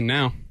 17,000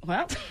 now.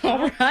 Well,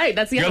 all right.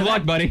 That's the end Good of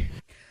luck, that. buddy.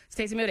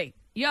 Stacey Moody,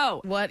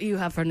 Yo, what do you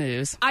have for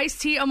news?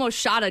 Ice-T almost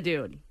shot a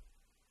dude.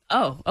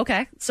 Oh,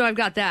 okay. So I've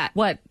got that.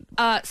 What?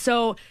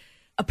 So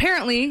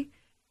apparently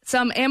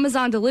some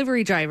Amazon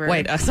delivery driver.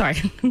 Wait, sorry.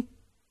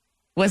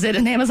 Was it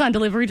an Amazon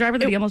delivery driver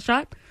that he almost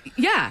shot?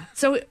 Yeah.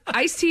 So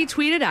Ice-T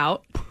tweeted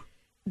out,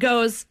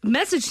 goes,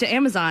 message to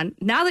Amazon,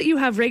 now that you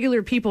have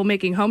regular people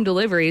making home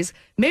deliveries,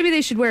 maybe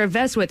they should wear a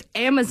vest with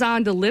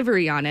Amazon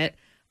delivery on it.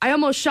 I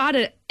almost shot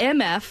an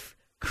MF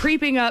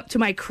creeping up to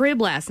my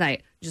crib last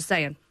night. Just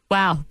saying.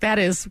 Wow, that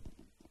is,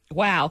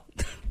 wow.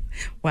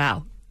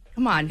 Wow.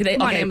 Come on,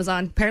 come on,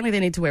 Amazon. Apparently they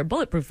need to wear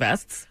bulletproof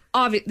vests.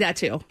 That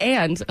too.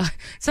 And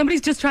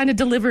somebody's just trying to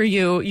deliver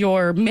you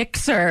your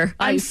mixer.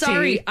 I'm Ice-T.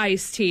 sorry,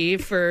 Ice-T,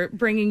 for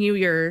bringing you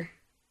your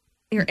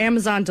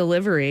Amazon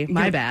delivery.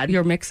 My bad.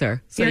 Your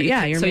mixer. So your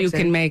so mixer. you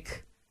can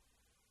make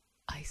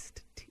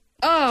iced tea.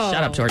 Oh.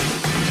 Shut up, Jordan.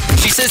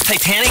 She says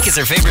Titanic is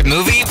her favorite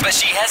movie, but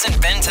she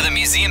hasn't been to the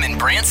museum in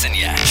Branson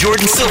yet.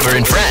 Jordan Silver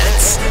and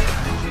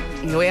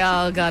Friends. We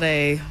all got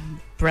a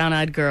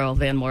brown-eyed girl,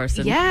 Van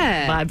Morrison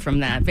vibe from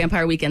that.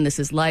 Vampire Weekend, This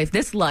Is Life.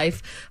 This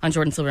Life on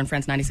Jordan Silver and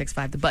Friends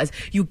 96.5 The Buzz.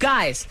 You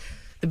guys,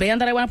 the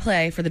band that I want to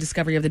play for the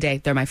discovery of the day,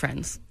 they're my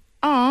friends.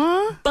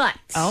 Aww. But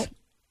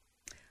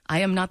I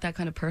am not that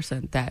kind of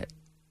person that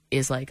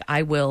is like,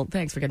 I will,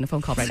 thanks for getting a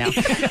phone call right now.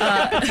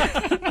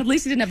 At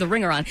least you didn't have the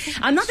ringer on.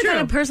 I'm not the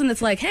kind of person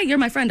that's like, hey, you're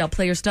my friend, I'll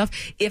play your stuff.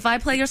 If I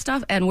play your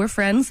stuff and we're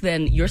friends,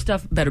 then your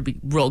stuff better be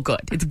real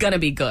good. It's gonna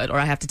be good, or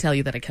I have to tell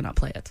you that I cannot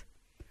play it.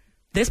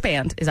 This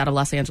band is out of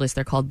Los Angeles.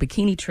 They're called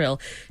Bikini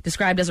Trill,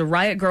 described as a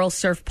riot girl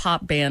surf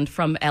pop band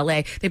from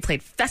LA. They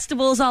played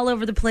festivals all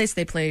over the place.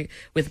 They play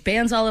with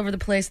bands all over the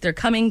place. They're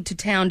coming to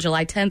town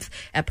July 10th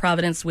at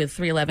Providence with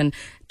 311,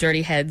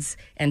 Dirty Heads,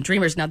 and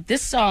Dreamers. Now,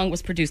 this song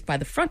was produced by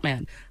the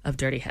frontman of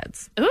Dirty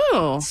Heads.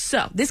 Ooh.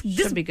 So this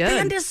be good.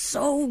 band is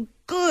so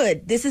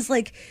good. This is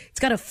like, it's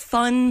got a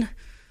fun,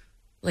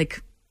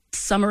 like,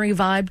 summery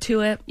vibe to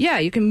it. Yeah,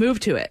 you can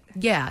move to it.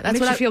 Yeah, that's Makes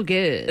what you I feel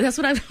good. That's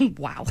what I.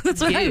 Wow, that's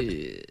what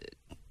I.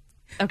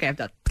 Okay, I'm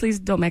done. Please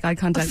don't make eye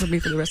contact with me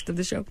for the rest of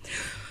the show.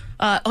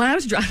 When I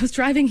was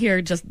driving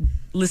here, just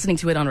listening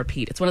to it on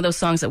repeat. It's one of those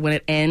songs that when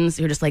it ends,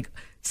 you're just like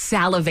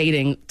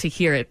salivating to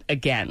hear it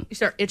again. You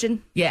start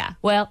itching? Yeah,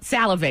 well,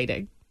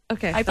 salivating.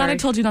 Okay, I thought I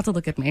told you not to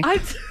look at me.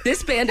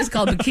 This band is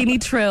called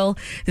Bikini Trill.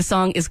 The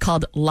song is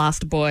called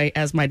Lost Boy,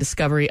 as my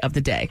discovery of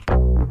the day.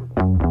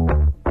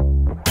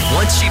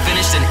 Once she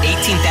finished an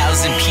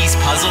 18,000-piece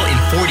puzzle in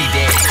 40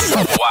 days.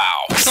 Wow.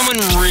 Someone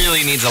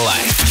really needs a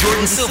life.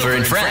 Jordan Silver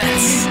and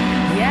Friends.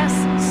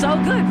 Yes, so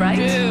good, right?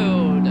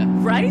 Dude.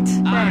 Right?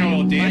 A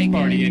little dance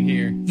party in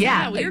here.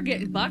 Yeah, we're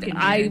getting bucking.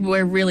 I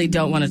really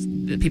don't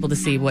want people to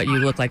see what you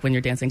look like when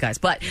you're dancing, guys.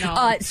 But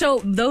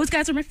so those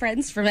guys are my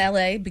friends from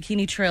LA,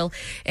 Bikini Trill,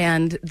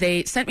 and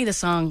they sent me the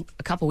song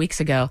a couple weeks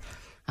ago.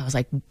 I was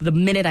like, the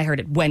minute I heard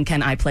it, when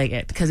can I play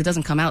it? Because it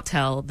doesn't come out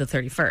till the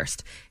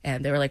 31st.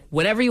 And they were like,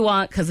 whatever you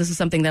want, because this is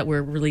something that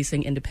we're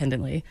releasing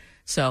independently.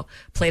 So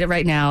played it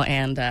right now.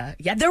 And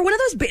yeah, they're one of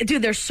those,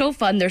 dude, they're so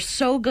fun. They're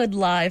so good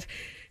live.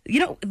 You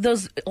know,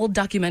 those old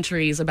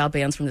documentaries about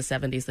bands from the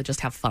 70s that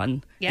just have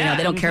fun. Yeah. You know,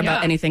 they don't care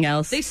about anything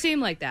else. They seem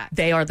like that.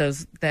 They are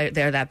those, they're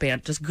that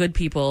band. Just good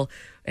people.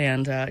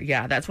 And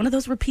yeah, that's one of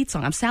those repeat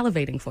songs. I'm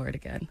salivating for it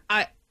again.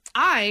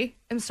 I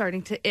am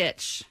starting to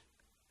itch.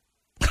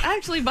 I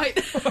actually might.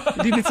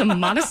 Do you need some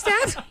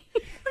Monostat? I'm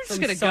just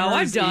going to go.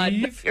 I'm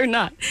done. You're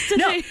not.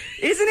 No, isn't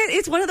it?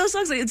 It's one of those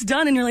songs that it's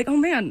done and you're like, oh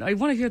man, I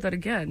want to hear that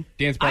again.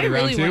 Dance party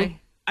round two?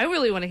 I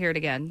really want to hear it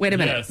again. Wait a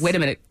minute. Yes. Wait a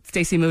minute.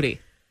 Stacey Moody.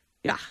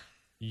 Yeah.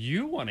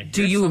 You want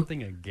to hear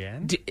something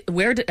again?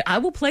 I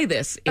will play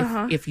this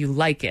if you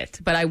like it,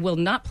 but I will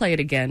not play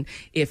it again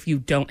if you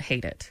don't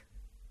hate it.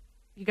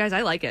 You guys,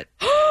 I like it.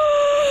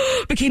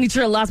 Bikini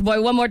Trill, Lost Boy,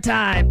 one more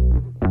time.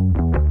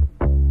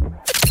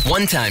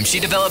 One time, she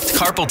developed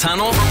carpal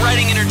tunnel from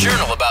writing in her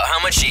journal about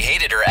how much she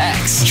hated her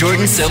ex.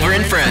 Jordan Silver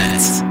and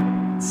Friends.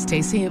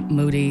 Stacey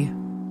Moody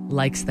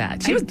likes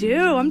that. I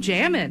do. I'm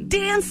jamming.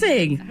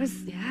 Dancing.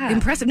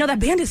 Impressive. No, that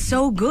band is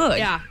so good.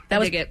 Yeah, that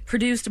was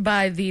produced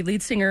by the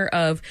lead singer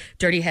of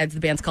Dirty Heads. The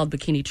band's called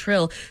Bikini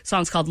Trill.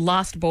 Song's called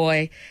Lost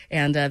Boy,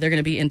 and they're going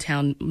to be in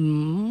town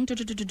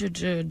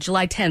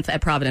July 10th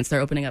at Providence.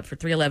 They're opening up for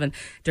 311,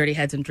 Dirty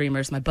Heads, and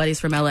Dreamers. My buddies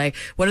from LA.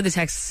 What are the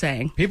texts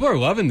saying? People are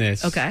loving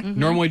this. Okay.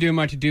 Normally doing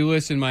my to-do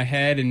list in my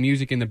head and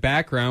music in the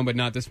background, but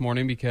not this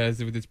morning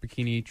because of this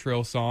Bikini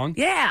Trill song.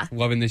 Yeah.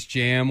 Loving this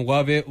jam.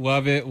 Love it,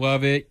 love it,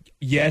 love it.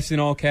 Yes, in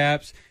all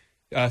caps.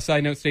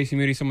 Side note, Stacey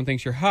Moody, someone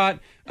thinks you're hot.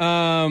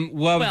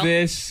 Love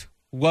this.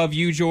 Love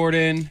you,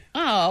 Jordan.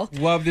 Oh.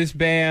 Love this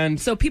band.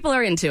 So people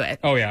are into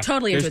it. Oh, yeah.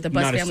 Totally There's into it. The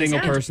Buzz not a family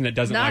single sound. person that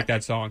doesn't like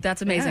that song.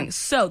 That's amazing. Yeah.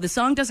 So the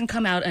song doesn't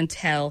come out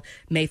until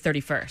May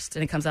 31st,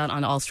 and it comes out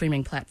on all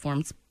streaming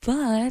platforms.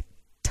 But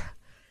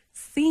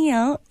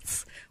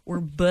fiance. We're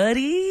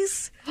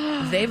buddies.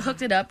 They've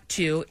hooked it up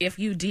to, if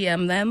you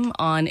DM them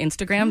on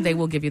Instagram, they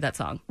will give you that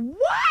song. What?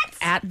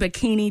 At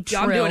Bikini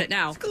Trill. I'm doing it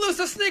now.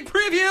 Exclusive sneak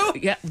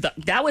preview. Yeah,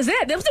 that was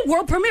it. That was the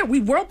world premiere. We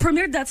world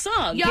premiered that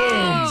song. Yo!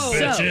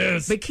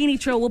 Bitches. So, Bikini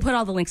Trill, we'll put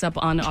all the links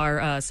up on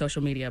our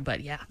social media.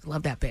 But yeah,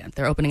 love that band.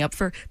 They're opening up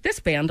for this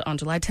band on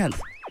July 10th.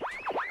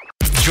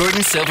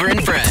 Jordan Silver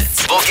and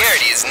Friends.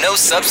 Vulgarity is no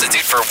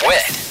substitute for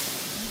wit. I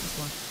just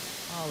want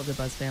all of the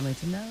Buzz family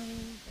to know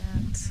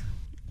that.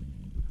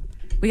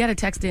 We got a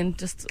text in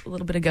just a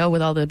little bit ago with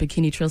all the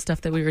Bikini Trill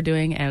stuff that we were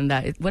doing. And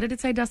what did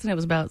it say, Dustin? It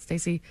was about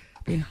Stacey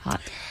being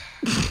hot.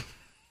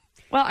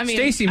 Well, I mean,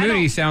 Stacey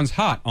Moody sounds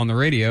hot on the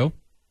radio.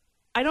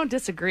 I don't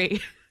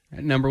disagree.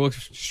 That number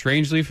looks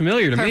strangely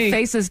familiar to Her me.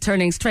 face is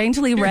turning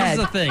strangely red. Here's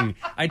the thing.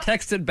 I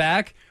texted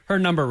back. Her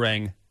number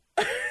rang.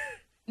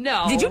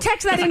 No. Did you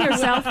text that in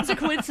yourself? It's a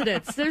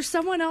coincidence. There's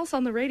someone else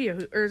on the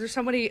radio, or there's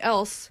somebody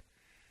else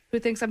who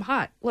thinks I'm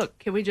hot. Look,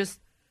 can we just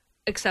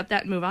accept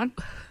that and move on?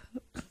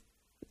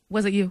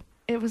 Was it you?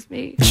 It was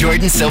me.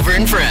 Jordan Silver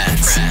and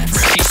Friends.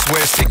 She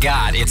swears to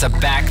God it's a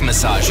back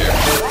massager.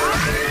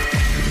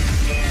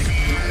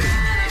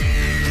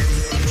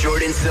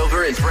 Jordan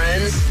Silver and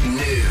Friends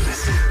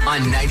News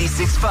on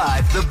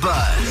 96.5 The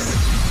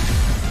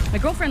Buzz. My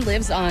girlfriend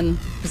lives on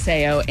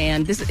Paseo,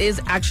 and this is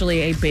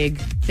actually a big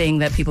thing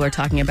that people are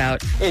talking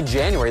about. In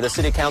January, the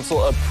city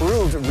council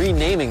approved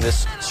renaming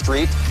this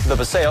street, the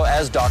Paseo,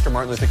 as Dr.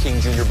 Martin Luther King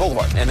Jr.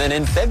 Boulevard. And then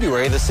in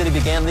February, the city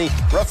began the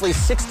roughly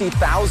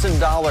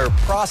 $60,000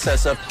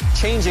 process of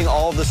changing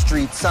all the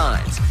street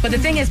signs. But the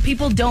thing is,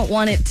 people don't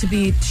want it to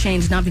be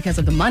changed not because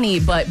of the money,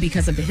 but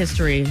because of the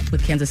history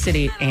with Kansas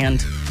City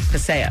and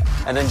Paseo.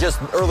 And then just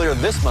earlier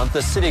this month,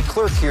 the city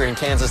clerk here in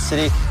Kansas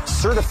City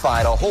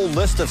certified a whole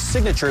list of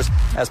signatures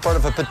as part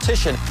of a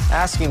petition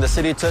asking the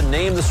city to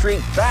name the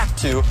street back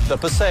to the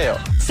Paseo.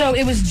 So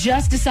it was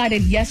just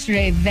decided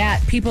yesterday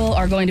that people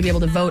are going to be able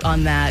to vote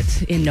on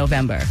that in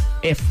November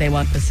if they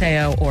want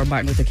Paseo or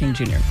Martin Luther King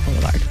Jr.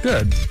 Boulevard.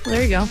 Good. Well,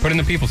 there you go. Put it in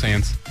the people's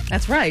hands.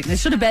 That's right. It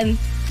should have been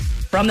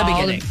from the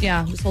beginning.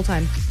 Yeah, this whole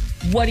time.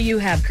 What do you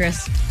have,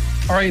 Chris?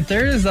 All right,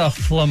 there is a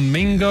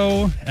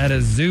flamingo at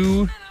a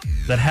zoo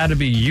that had to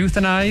be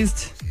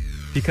euthanized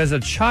because a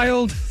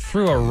child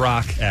threw a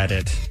rock at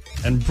it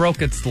and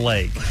broke its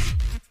leg.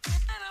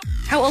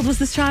 How old was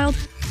this child?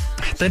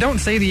 They don't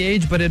say the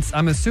age, but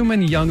I'm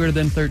assuming younger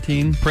than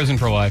 13. Prison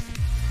for life.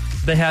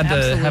 They had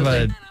to have a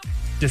Absolutely.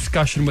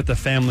 discussion with the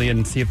family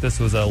and see if this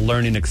was a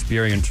learning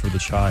experience for the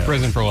child.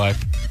 Prison for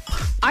life.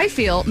 I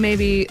feel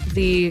maybe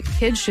the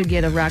kid should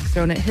get a rock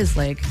thrown at his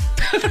leg.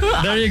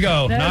 There you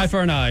go. An eye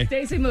for an eye.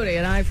 Stacey Moody,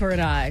 an eye for an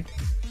eye.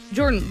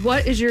 Jordan,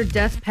 what is your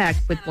death pact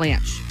with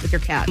Blanche, with your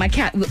cat? My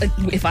cat,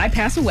 if I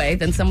pass away,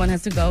 then someone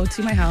has to go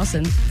to my house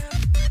and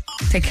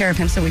take care of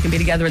him so we can be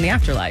together in the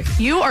afterlife.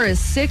 You are as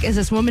sick as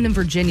this woman in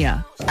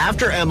Virginia.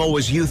 After Emma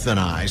was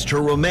euthanized,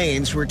 her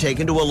remains were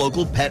taken to a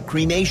local pet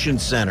cremation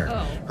center.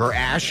 Her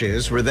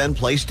ashes were then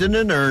placed in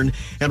an urn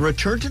and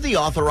returned to the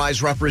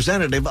authorized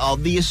representative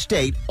of the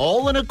estate,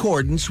 all in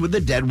accordance with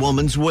the dead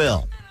woman's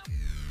will.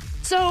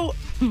 So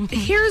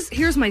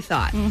here's my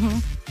thought.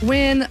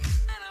 When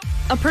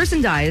a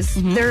person dies,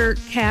 their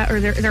cat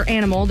or their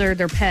animal,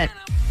 their pet,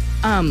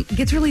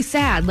 gets really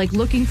sad, like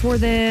looking for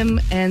them,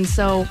 and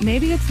so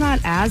maybe it's not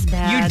as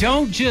bad. You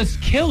don't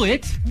just kill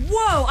it.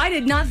 Whoa, I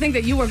did not think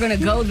that you were going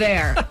to go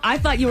there. I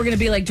thought you were going to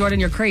be like, Jordan,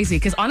 you're crazy.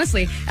 Because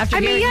honestly, after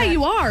hearing that,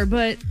 you are,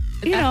 but,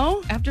 you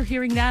know. After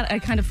hearing that, I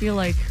kind of feel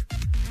like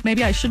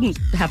maybe I shouldn't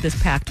have this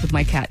pact with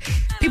my cat.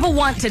 People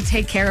want to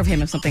take care of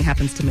him if something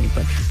happens to me,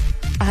 but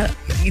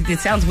it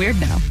sounds weird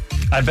now.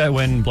 I bet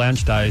when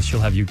Blanche dies, she'll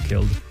have you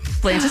killed.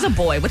 Blanche is a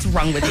boy. What's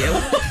wrong with you?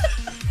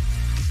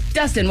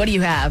 Dustin, what do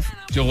you have?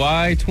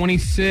 July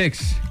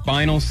 26th,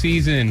 final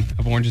season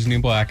of Orange is the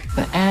New Black.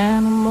 The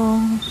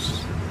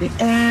animals,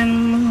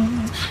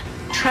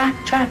 track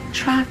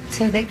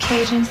till the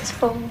cage is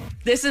full.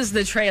 This is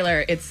the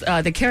trailer. It's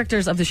the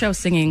characters of the show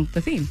singing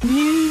the theme.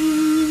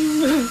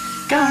 You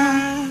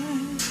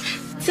gone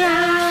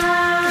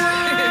down.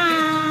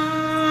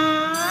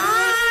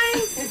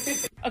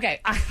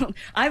 Okay,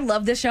 I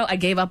love this show. I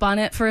gave up on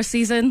it for a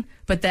season,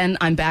 but then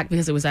I'm back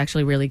because it was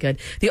actually really good.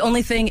 The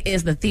only thing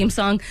is the theme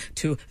song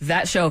to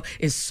that show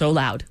is so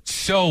loud.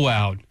 So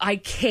loud. I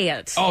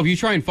can't. Oh, if you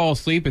try and fall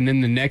asleep and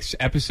then the next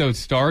episode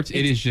starts,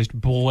 it is just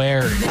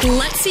blaring.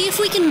 Let's see if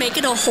we can make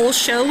it a whole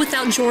show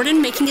without Jordan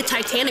making a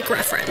Titanic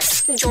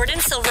reference. Jordan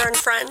Silver and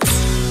Friends.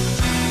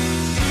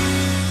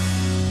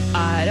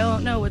 I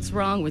don't know what's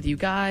wrong with you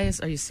guys.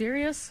 Are you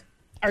serious?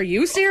 Are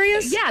you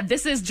serious? Yeah,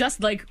 this is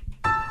just like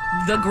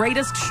the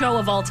greatest show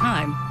of all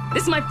time.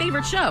 This is my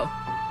favorite show.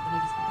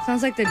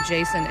 Sounds like the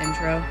Jason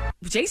intro.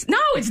 Jason? No,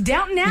 it's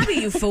Downton Abbey,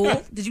 you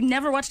fool. Did you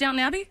never watch Downton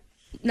Abbey?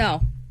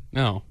 No.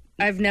 No.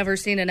 I've never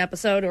seen an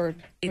episode or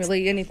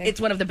really anything.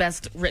 It's one of the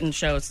best written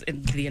shows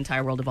in the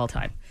entire world of all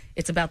time.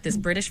 It's about this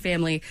British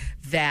family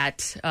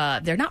that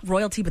they're not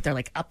royalty, but they're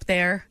like up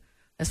there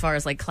as far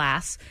as like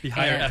class. The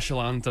higher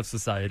echelons of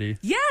society.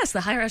 Yes, the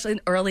higher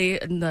echelon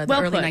early in the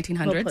early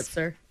 1900s. Well put,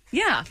 sir.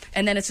 Yeah,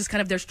 and then it's just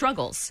kind of their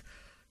struggles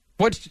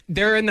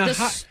They're in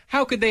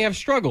how could they have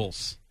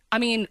struggles? I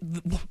mean,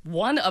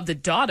 one of the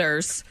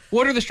daughters.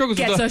 What are the struggles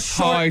of the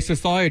high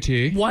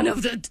society? One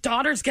of the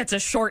daughters gets a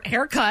short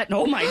haircut, and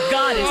oh my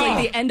God, it's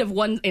like the end of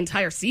one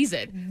entire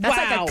season. That's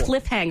like a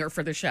cliffhanger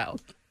for the show.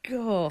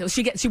 Oh.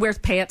 She wears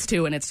pants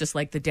too, and it's just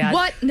like the dad.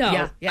 What?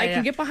 No, yeah, I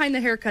can get behind the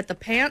haircut. The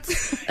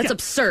pants, that's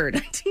absurd.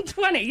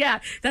 1920, yeah,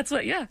 that's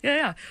what.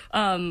 Yeah.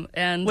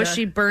 And was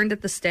she burned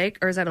at the stake,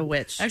 or is that a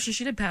witch? Actually,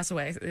 she did pass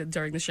away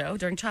during the show,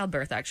 during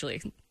childbirth.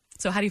 Actually,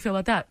 so how do you feel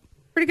about that?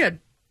 Pretty good.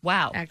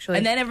 Wow. Actually.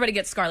 And then everybody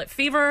gets scarlet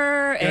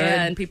fever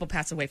and people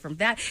pass away from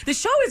that. The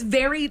show is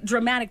very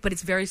dramatic, but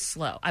it's very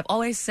slow. I've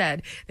always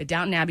said that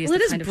Downton Abbey is the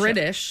kind of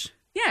British. show.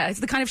 Yeah, it's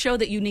the kind of show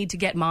that you need to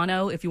get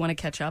mono if you want to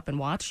catch up and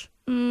watch.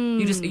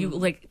 You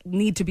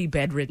need to be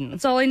bedridden.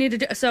 That's all I need to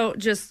do. So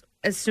just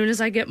as soon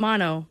as I get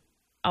mono,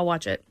 I'll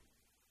watch it.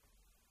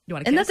 You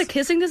want to kiss? Isn't that the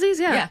kissing disease?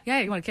 Yeah. Yeah,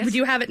 you want to kiss? Would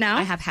you have it now?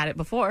 I have had it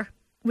before.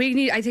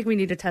 I think we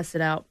need to test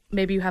it out.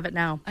 Maybe you have it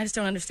now. I just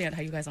don't understand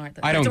how you guys aren't.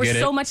 I don't get it. There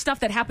was so much stuff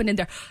that happened in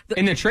there.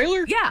 In the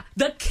trailer? Yeah.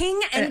 The king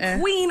and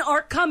queen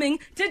are coming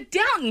to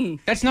Downton.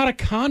 That's not a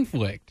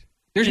conflict.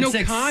 There's no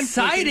conflict.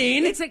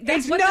 Exciting.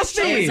 That's what the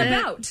show is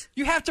about.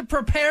 You have to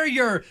prepare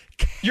your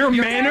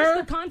manor.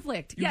 There's the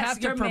conflict. You yes, have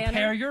to your prepare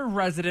manor. your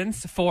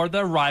residents for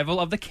the arrival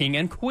of the king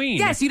and queen.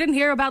 Yes, you didn't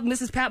hear about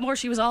Mrs. Patmore.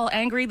 She was all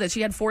angry that she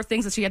had 4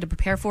 things that she had to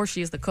prepare for.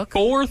 She is the cook.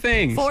 4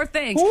 things. 4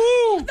 things.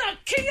 Woo! The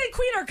king and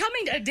queen are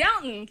coming to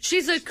Downton.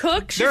 She's a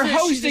cook. They're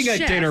hosting a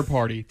chef. dinner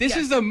party. This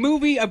is a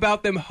movie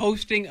about them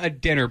hosting a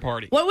dinner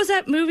party. What was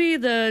that movie?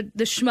 The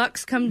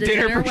schmucks come to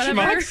dinner. For whatever.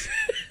 Schmucks?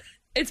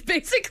 It's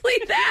basically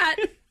that.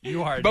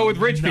 You are, but with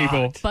rich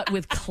people. But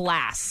with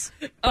class.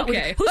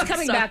 Okay. Who's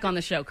coming back on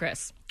the show,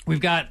 Chris? We've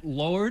got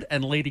Lord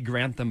and Lady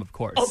Grantham, of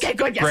course. Okay,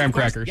 good. Yes, Graham of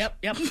course. crackers.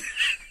 Yep.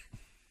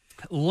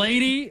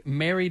 Lady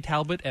Mary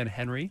Talbot and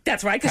Henry.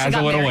 That's right. Has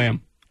a little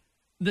lamb.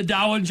 The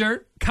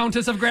Dowager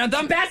Countess of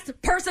Grantham.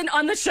 Best person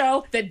on the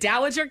show, the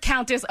Dowager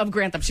Countess of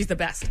Grantham. She's the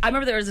best. I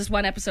remember there was this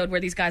one episode where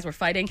these guys were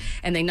fighting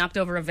and they knocked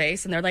over a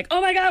vase and they're like, oh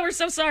my God, we're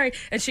so sorry.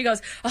 And she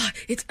goes, oh,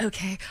 it's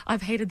okay.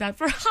 I've hated that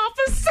for half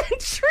a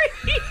century.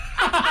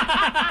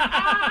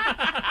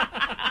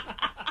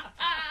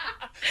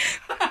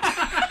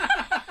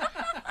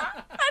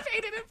 I've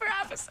hated it for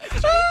half a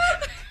century.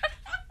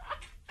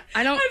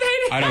 I don't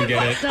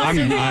get it.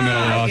 I'm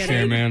at a loss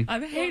here, man.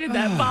 I've hated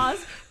that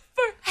vase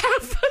for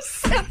half a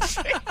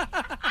century.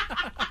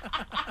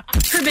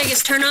 Her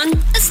biggest turn on?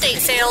 Estate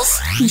sales.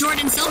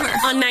 Jordan Silver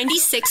on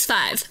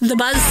 96.5. The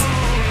Buzz.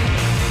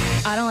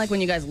 I don't like when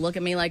you guys look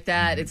at me like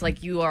that. It's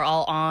like you are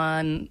all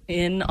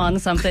in on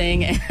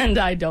something and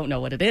I don't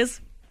know what it is.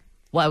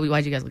 Why'd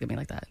you guys look at me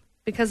like that?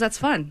 Because that's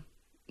fun.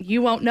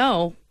 You won't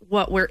know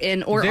what we're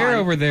in or They're on.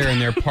 over there in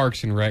their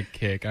Parks and Rec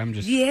kick. I'm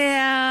just...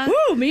 Yeah.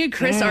 Woo, me and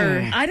Chris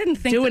are I didn't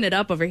think doing it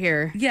up over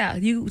here. Yeah,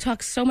 you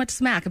talk so much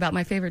smack about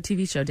my favorite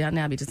TV show, Downton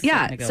Abbey. Just a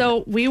second ago.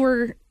 So we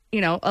were,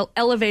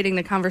 elevating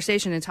the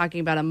conversation and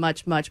talking about a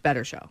much, much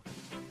better show.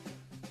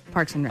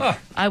 Parks and Rec.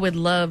 I would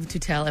love to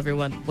tell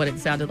everyone what it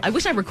sounded like. I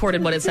wish I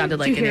recorded what it sounded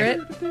like. Do you hear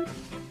it?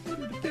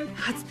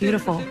 That's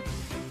beautiful.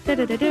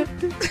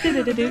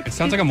 It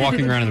sounds like I'm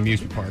walking around an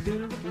amusement park.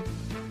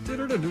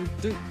 And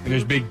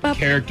there's big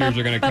characters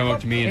are going to come up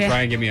to me and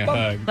try and give me a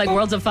hug. Like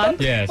Worlds of Fun?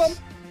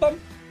 Yes.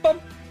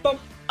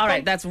 All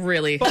right, that's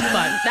really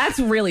fun. That's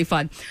really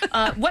fun.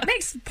 What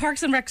makes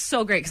Parks and Rec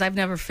so great? Because I've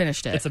never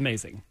finished it. It's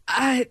amazing.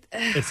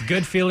 It's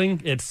good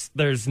feeling.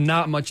 There's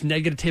not much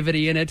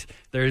negativity in it.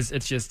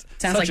 It's just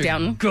Sounds such like a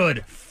Downton.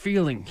 good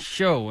feeling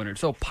show, and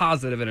it's so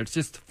positive, and it's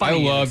just funny. I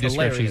and love it's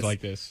descriptions hilarious.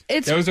 like this.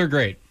 It's Those are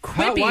great.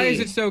 quippy. Why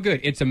is it so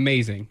good? It's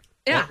amazing.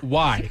 Yeah.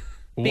 Why?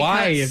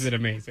 Why is it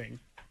amazing?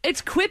 It's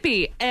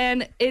quippy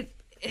and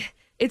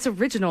it's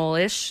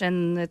original-ish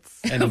and it's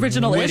And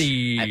Original-ish.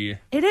 witty.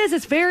 it is.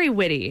 It's very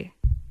witty.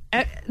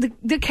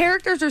 The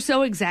characters are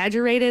so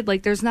exaggerated.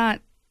 Like there's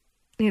not,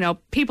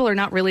 people are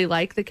not really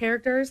like the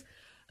characters.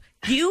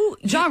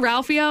 John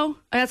Ralphio.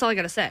 That's all I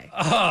gotta say.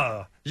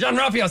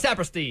 Jean-Ralphio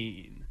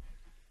Saperstein.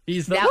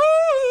 He's the Now-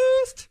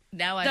 worst.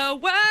 the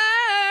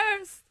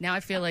worst. Now I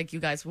feel like you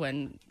guys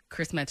when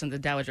Chris mentioned the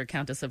Dowager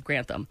Countess of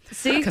Grantham.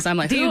 See? Because I'm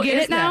like, Do you who get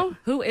is it now? that?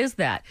 Who is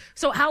that?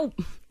 So how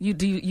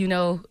you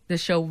know the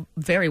show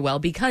very well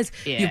because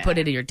you put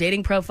it in your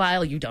dating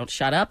profile. You don't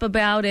shut up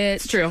about it.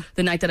 It's true.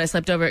 The night that I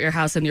slept over at your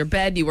house in your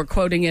bed, you were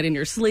quoting it in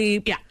your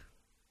sleep. Yeah.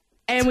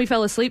 And we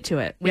fell asleep to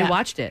it. We Yeah.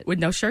 watched it. With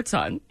no shirts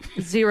on.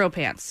 Zero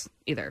pants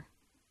either.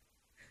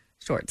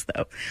 Shorts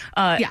though.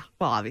 Yeah.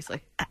 Well,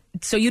 obviously.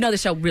 So you know the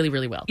show really,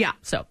 really well. Yeah.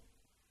 So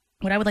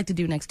what I would like to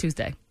do next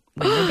Tuesday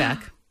when you're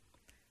back,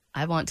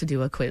 I want to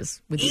do a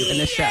quiz with you in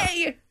the show.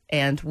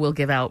 And we'll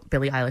give out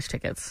Billie Eilish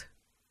tickets.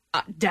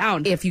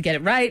 Down. If you get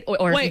it right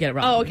or if you get it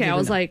wrong. Oh, okay. You I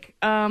was know. like,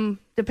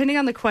 depending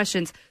on the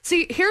questions.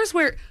 See, here's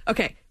where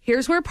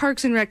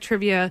Parks and Rec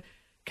trivia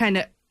kind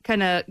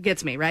of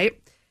gets me, right?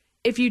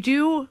 If you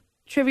do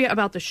trivia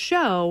about the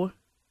show,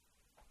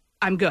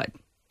 I'm good.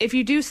 If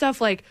you do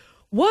stuff like,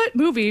 what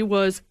movie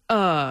was Nick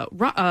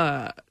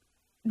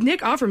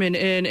Offerman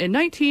in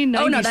 1996?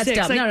 Oh, no, that's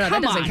dumb. Like, No,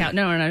 come that doesn't on. count.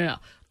 No.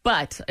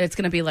 But it's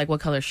going to be like what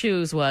color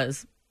shoes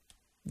was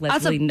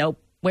Leslie Knope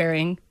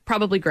wearing?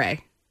 Probably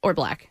gray or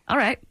black. All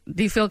right.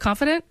 Do you feel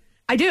confident?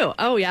 I do.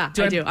 Oh, yeah,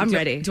 I do. I'm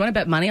ready. Do you want to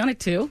bet money on it,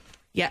 too?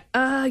 Yeah.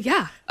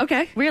 Yeah.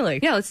 Okay. Really?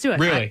 Yeah, let's do it.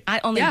 Really? I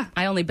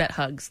only bet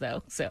hugs,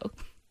 though, so.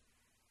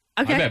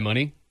 Okay. I bet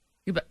money.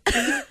 You bet.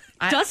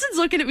 Dustin's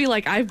looking at me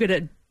like I'm going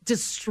to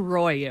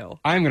destroy you.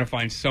 I'm going to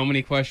find so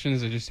many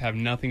questions that just have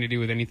nothing to do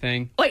with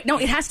anything. Wait, no,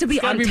 it has to be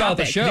It's gotta on be about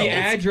topic. the show. The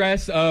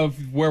address of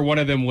where one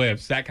of them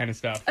lives, that kind of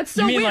stuff. That's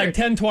so You mean weird. like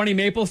 1020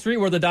 Maple Street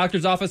where the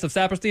doctor's office of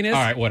Saperstein is?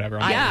 All right, whatever.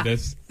 I'm Yeah. done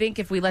with this. I think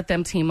if we let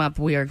them team up,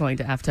 we are going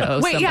to have to owe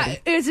Wait, somebody.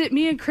 yeah. Is it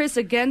me and Chris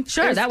against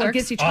That works.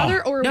 against each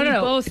other, or are no, we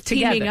no, both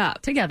together. teaming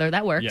up? Together,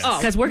 that works. Yes.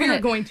 Because we're we're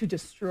going going to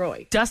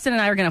destroy. Dustin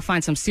and I are going to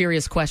find some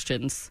serious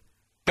questions.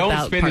 Don't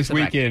about spend Parks this and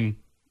Rec. weekend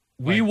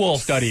We will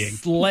studying.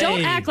 slay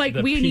Don't act like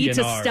the we need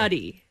to PNR.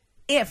 study.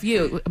 If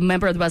you, a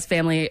member of the Buzz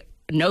family,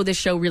 know this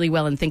show really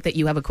well and think that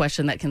you have a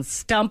question that can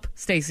stump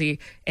Stacy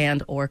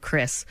and or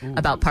Chris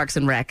about Parks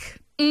and Rec,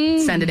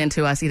 send it in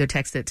to us. Either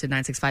text it to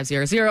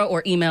 96500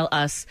 or email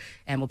us,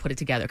 and we'll put it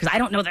together. Because I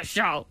don't know the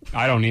show.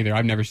 I don't either.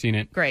 I've never seen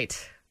it.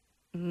 Great.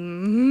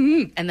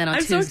 And then on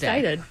I'm so Tuesday,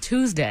 excited.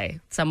 Tuesday,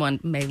 someone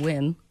may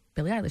win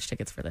Billie Eilish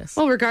tickets for this.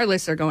 Well,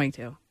 regardless, they're going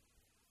to.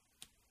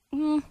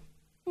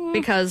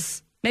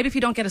 Because Maybe if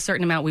you don't get a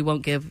certain amount, we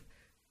won't give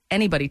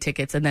anybody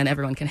tickets, and then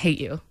everyone can hate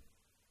you.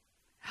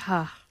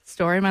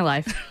 story of my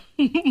life.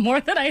 More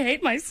than I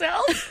hate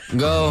myself.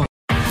 Go.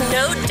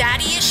 No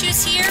daddy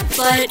issues here,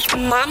 but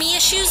mommy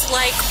issues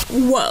like,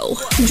 whoa.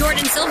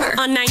 Jordan Silver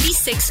on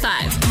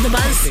 96.5. The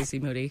Buzz. Stacey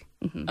Moody.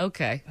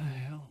 Okay.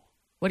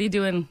 What are you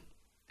doing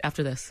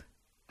after this?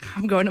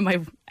 I'm going to my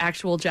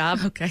actual job.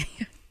 Okay.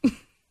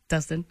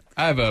 Dustin?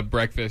 I have a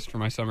breakfast for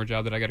my summer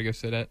job that I got to go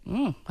sit at.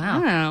 Oh,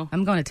 wow. Wow.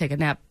 I'm going to take a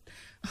nap.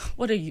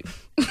 What are you?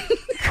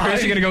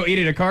 Chris, you going to go eat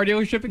at a car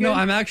dealership again? No,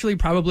 I'm actually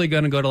probably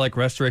going to go to like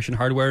Restoration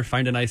Hardware,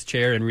 find a nice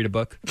chair, and read a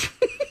book.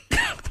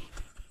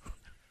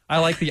 I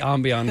like the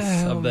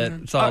ambiance of that.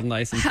 It's all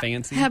nice and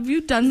fancy. Have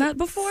you done that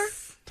before?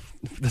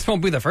 This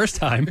won't be the first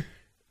time.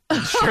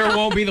 Sure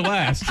won't be the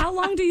last. How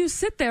long do you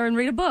sit there and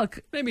read a book?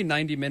 Maybe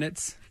 90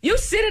 minutes. You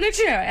sit in a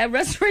chair at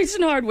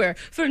Restoration Hardware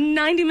for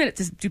 90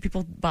 minutes. Do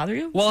people bother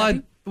you?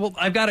 Well,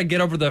 I've got to get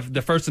over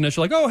the first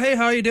initial, like, oh, hey,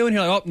 how are you doing?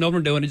 You're like, oh, no,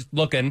 we're doing it, just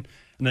looking.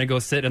 And then I go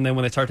sit, and then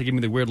when they start to give me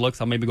the weird looks,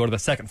 I'll maybe go to the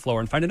second floor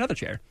and find another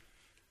chair.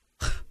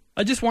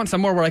 I just want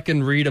somewhere where I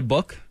can read a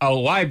book. A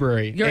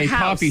library, Your a house.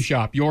 coffee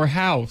shop, your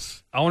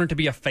house. I want it to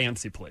be a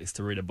fancy place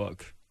to read a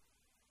book.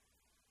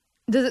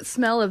 Does it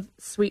smell of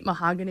sweet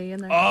mahogany in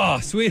there? Oh,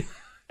 sweet.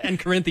 And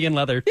Corinthian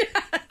leather.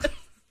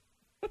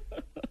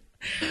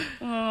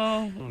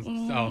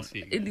 I'll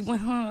see.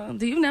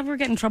 Do you never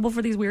get in trouble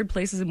for these weird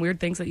places and weird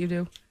things that you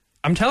do?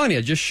 I'm telling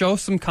you, just show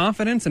some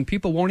confidence and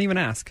people won't even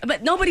ask.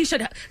 But nobody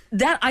should.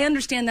 That I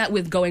understand that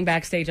with going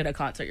backstage at a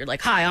concert. You're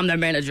like, hi, I'm the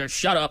manager.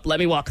 Shut up. Let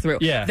me walk through.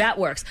 Yeah. That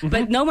works.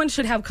 But no one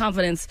should have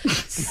confidence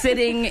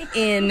sitting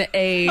in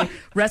a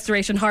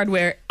Restoration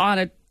Hardware on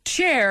a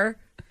chair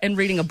and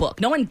reading a book.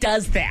 No one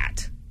does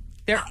that.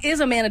 There is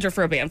a manager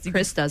for a band.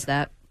 Chris does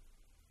that.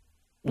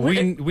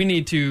 We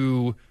need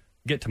to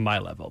get to my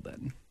level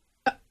then.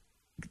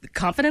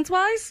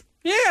 Confidence-wise?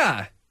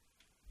 Yeah.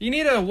 You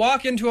need to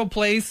walk into a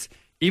place,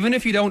 even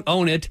if you don't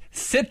own it,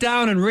 sit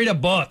down and read a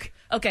book.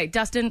 Okay,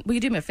 Dustin, will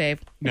you do me a fave?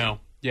 No.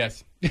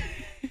 Yes.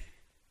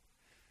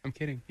 I'm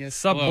kidding. Yes.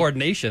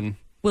 Subordination.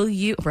 Will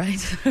you,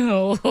 right?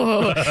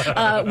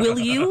 Will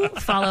you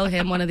follow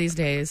him one of these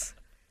days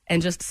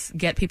and just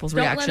get people's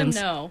reactions?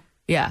 Don't let him know.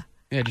 Yeah.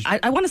 Yeah, just-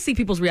 I want to see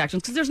people's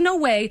reactions because there's no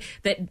way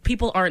that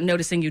people aren't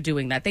noticing you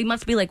doing that. They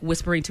must be like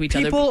whispering to each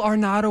other. People are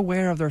not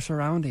aware of their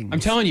surroundings. I'm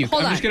telling you,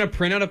 Hold I'm on. just going to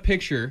print out a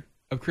picture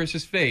of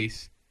Chris's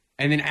face,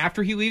 and then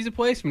after he leaves the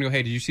place, I'm going to go,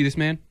 hey, did you see this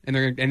man? And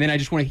then I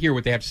just want to hear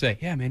what they have to say.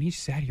 Yeah, man, he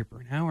sat here for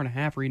an hour and a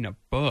half reading a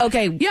book.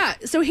 Okay. Yeah,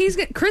 so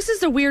Chris is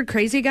the weird,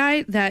 crazy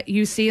guy that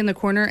you see in the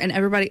corner, and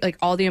everybody, like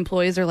all the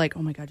employees, are like,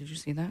 "Oh my god, did you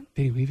see that?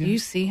 Did he leave Did yet? you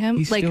see him?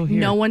 He's like still here.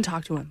 no one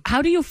talked to him."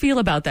 How do you feel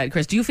about that,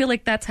 Chris? Do you feel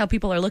like that's how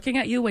people are looking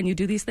at you when you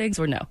do these things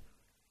or no?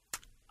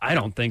 I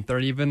don't think they're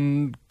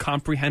even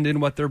comprehending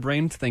what their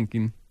brain's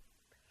thinking.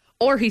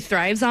 Or he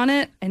thrives on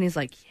it, and he's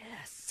like,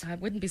 "Yes, I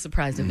wouldn't be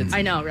surprised if it's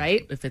I know,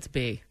 right? if it's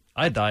B.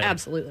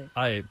 Absolutely."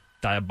 I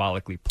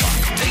diabolically plot.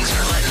 Thanks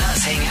for letting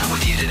us hang out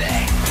with you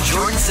today.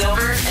 Jordan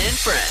Silver and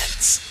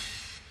friends.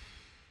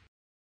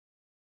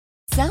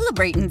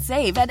 Celebrate and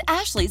save at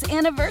Ashley's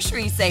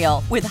Anniversary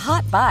Sale. With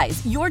Hot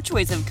Buys, your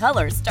choice of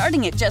colors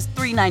starting at just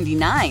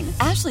 $3.99.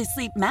 Ashley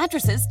Sleep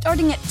mattresses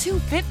starting at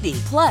 $2.50.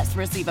 Plus,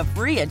 receive a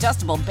free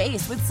adjustable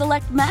base with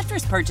select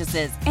mattress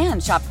purchases.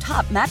 And shop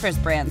top mattress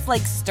brands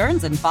like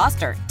Stearns &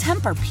 Foster,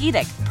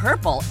 Tempur-Pedic,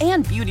 Purple,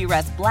 and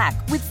Beautyrest Black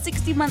with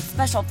 60-month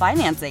special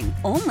financing.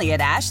 Only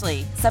at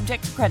Ashley.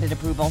 Subject to credit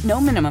approval. No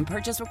minimum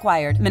purchase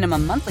required.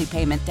 Minimum monthly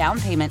payment,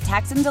 down payment,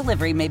 tax, and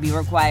delivery may be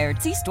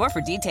required. See store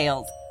for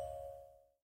details.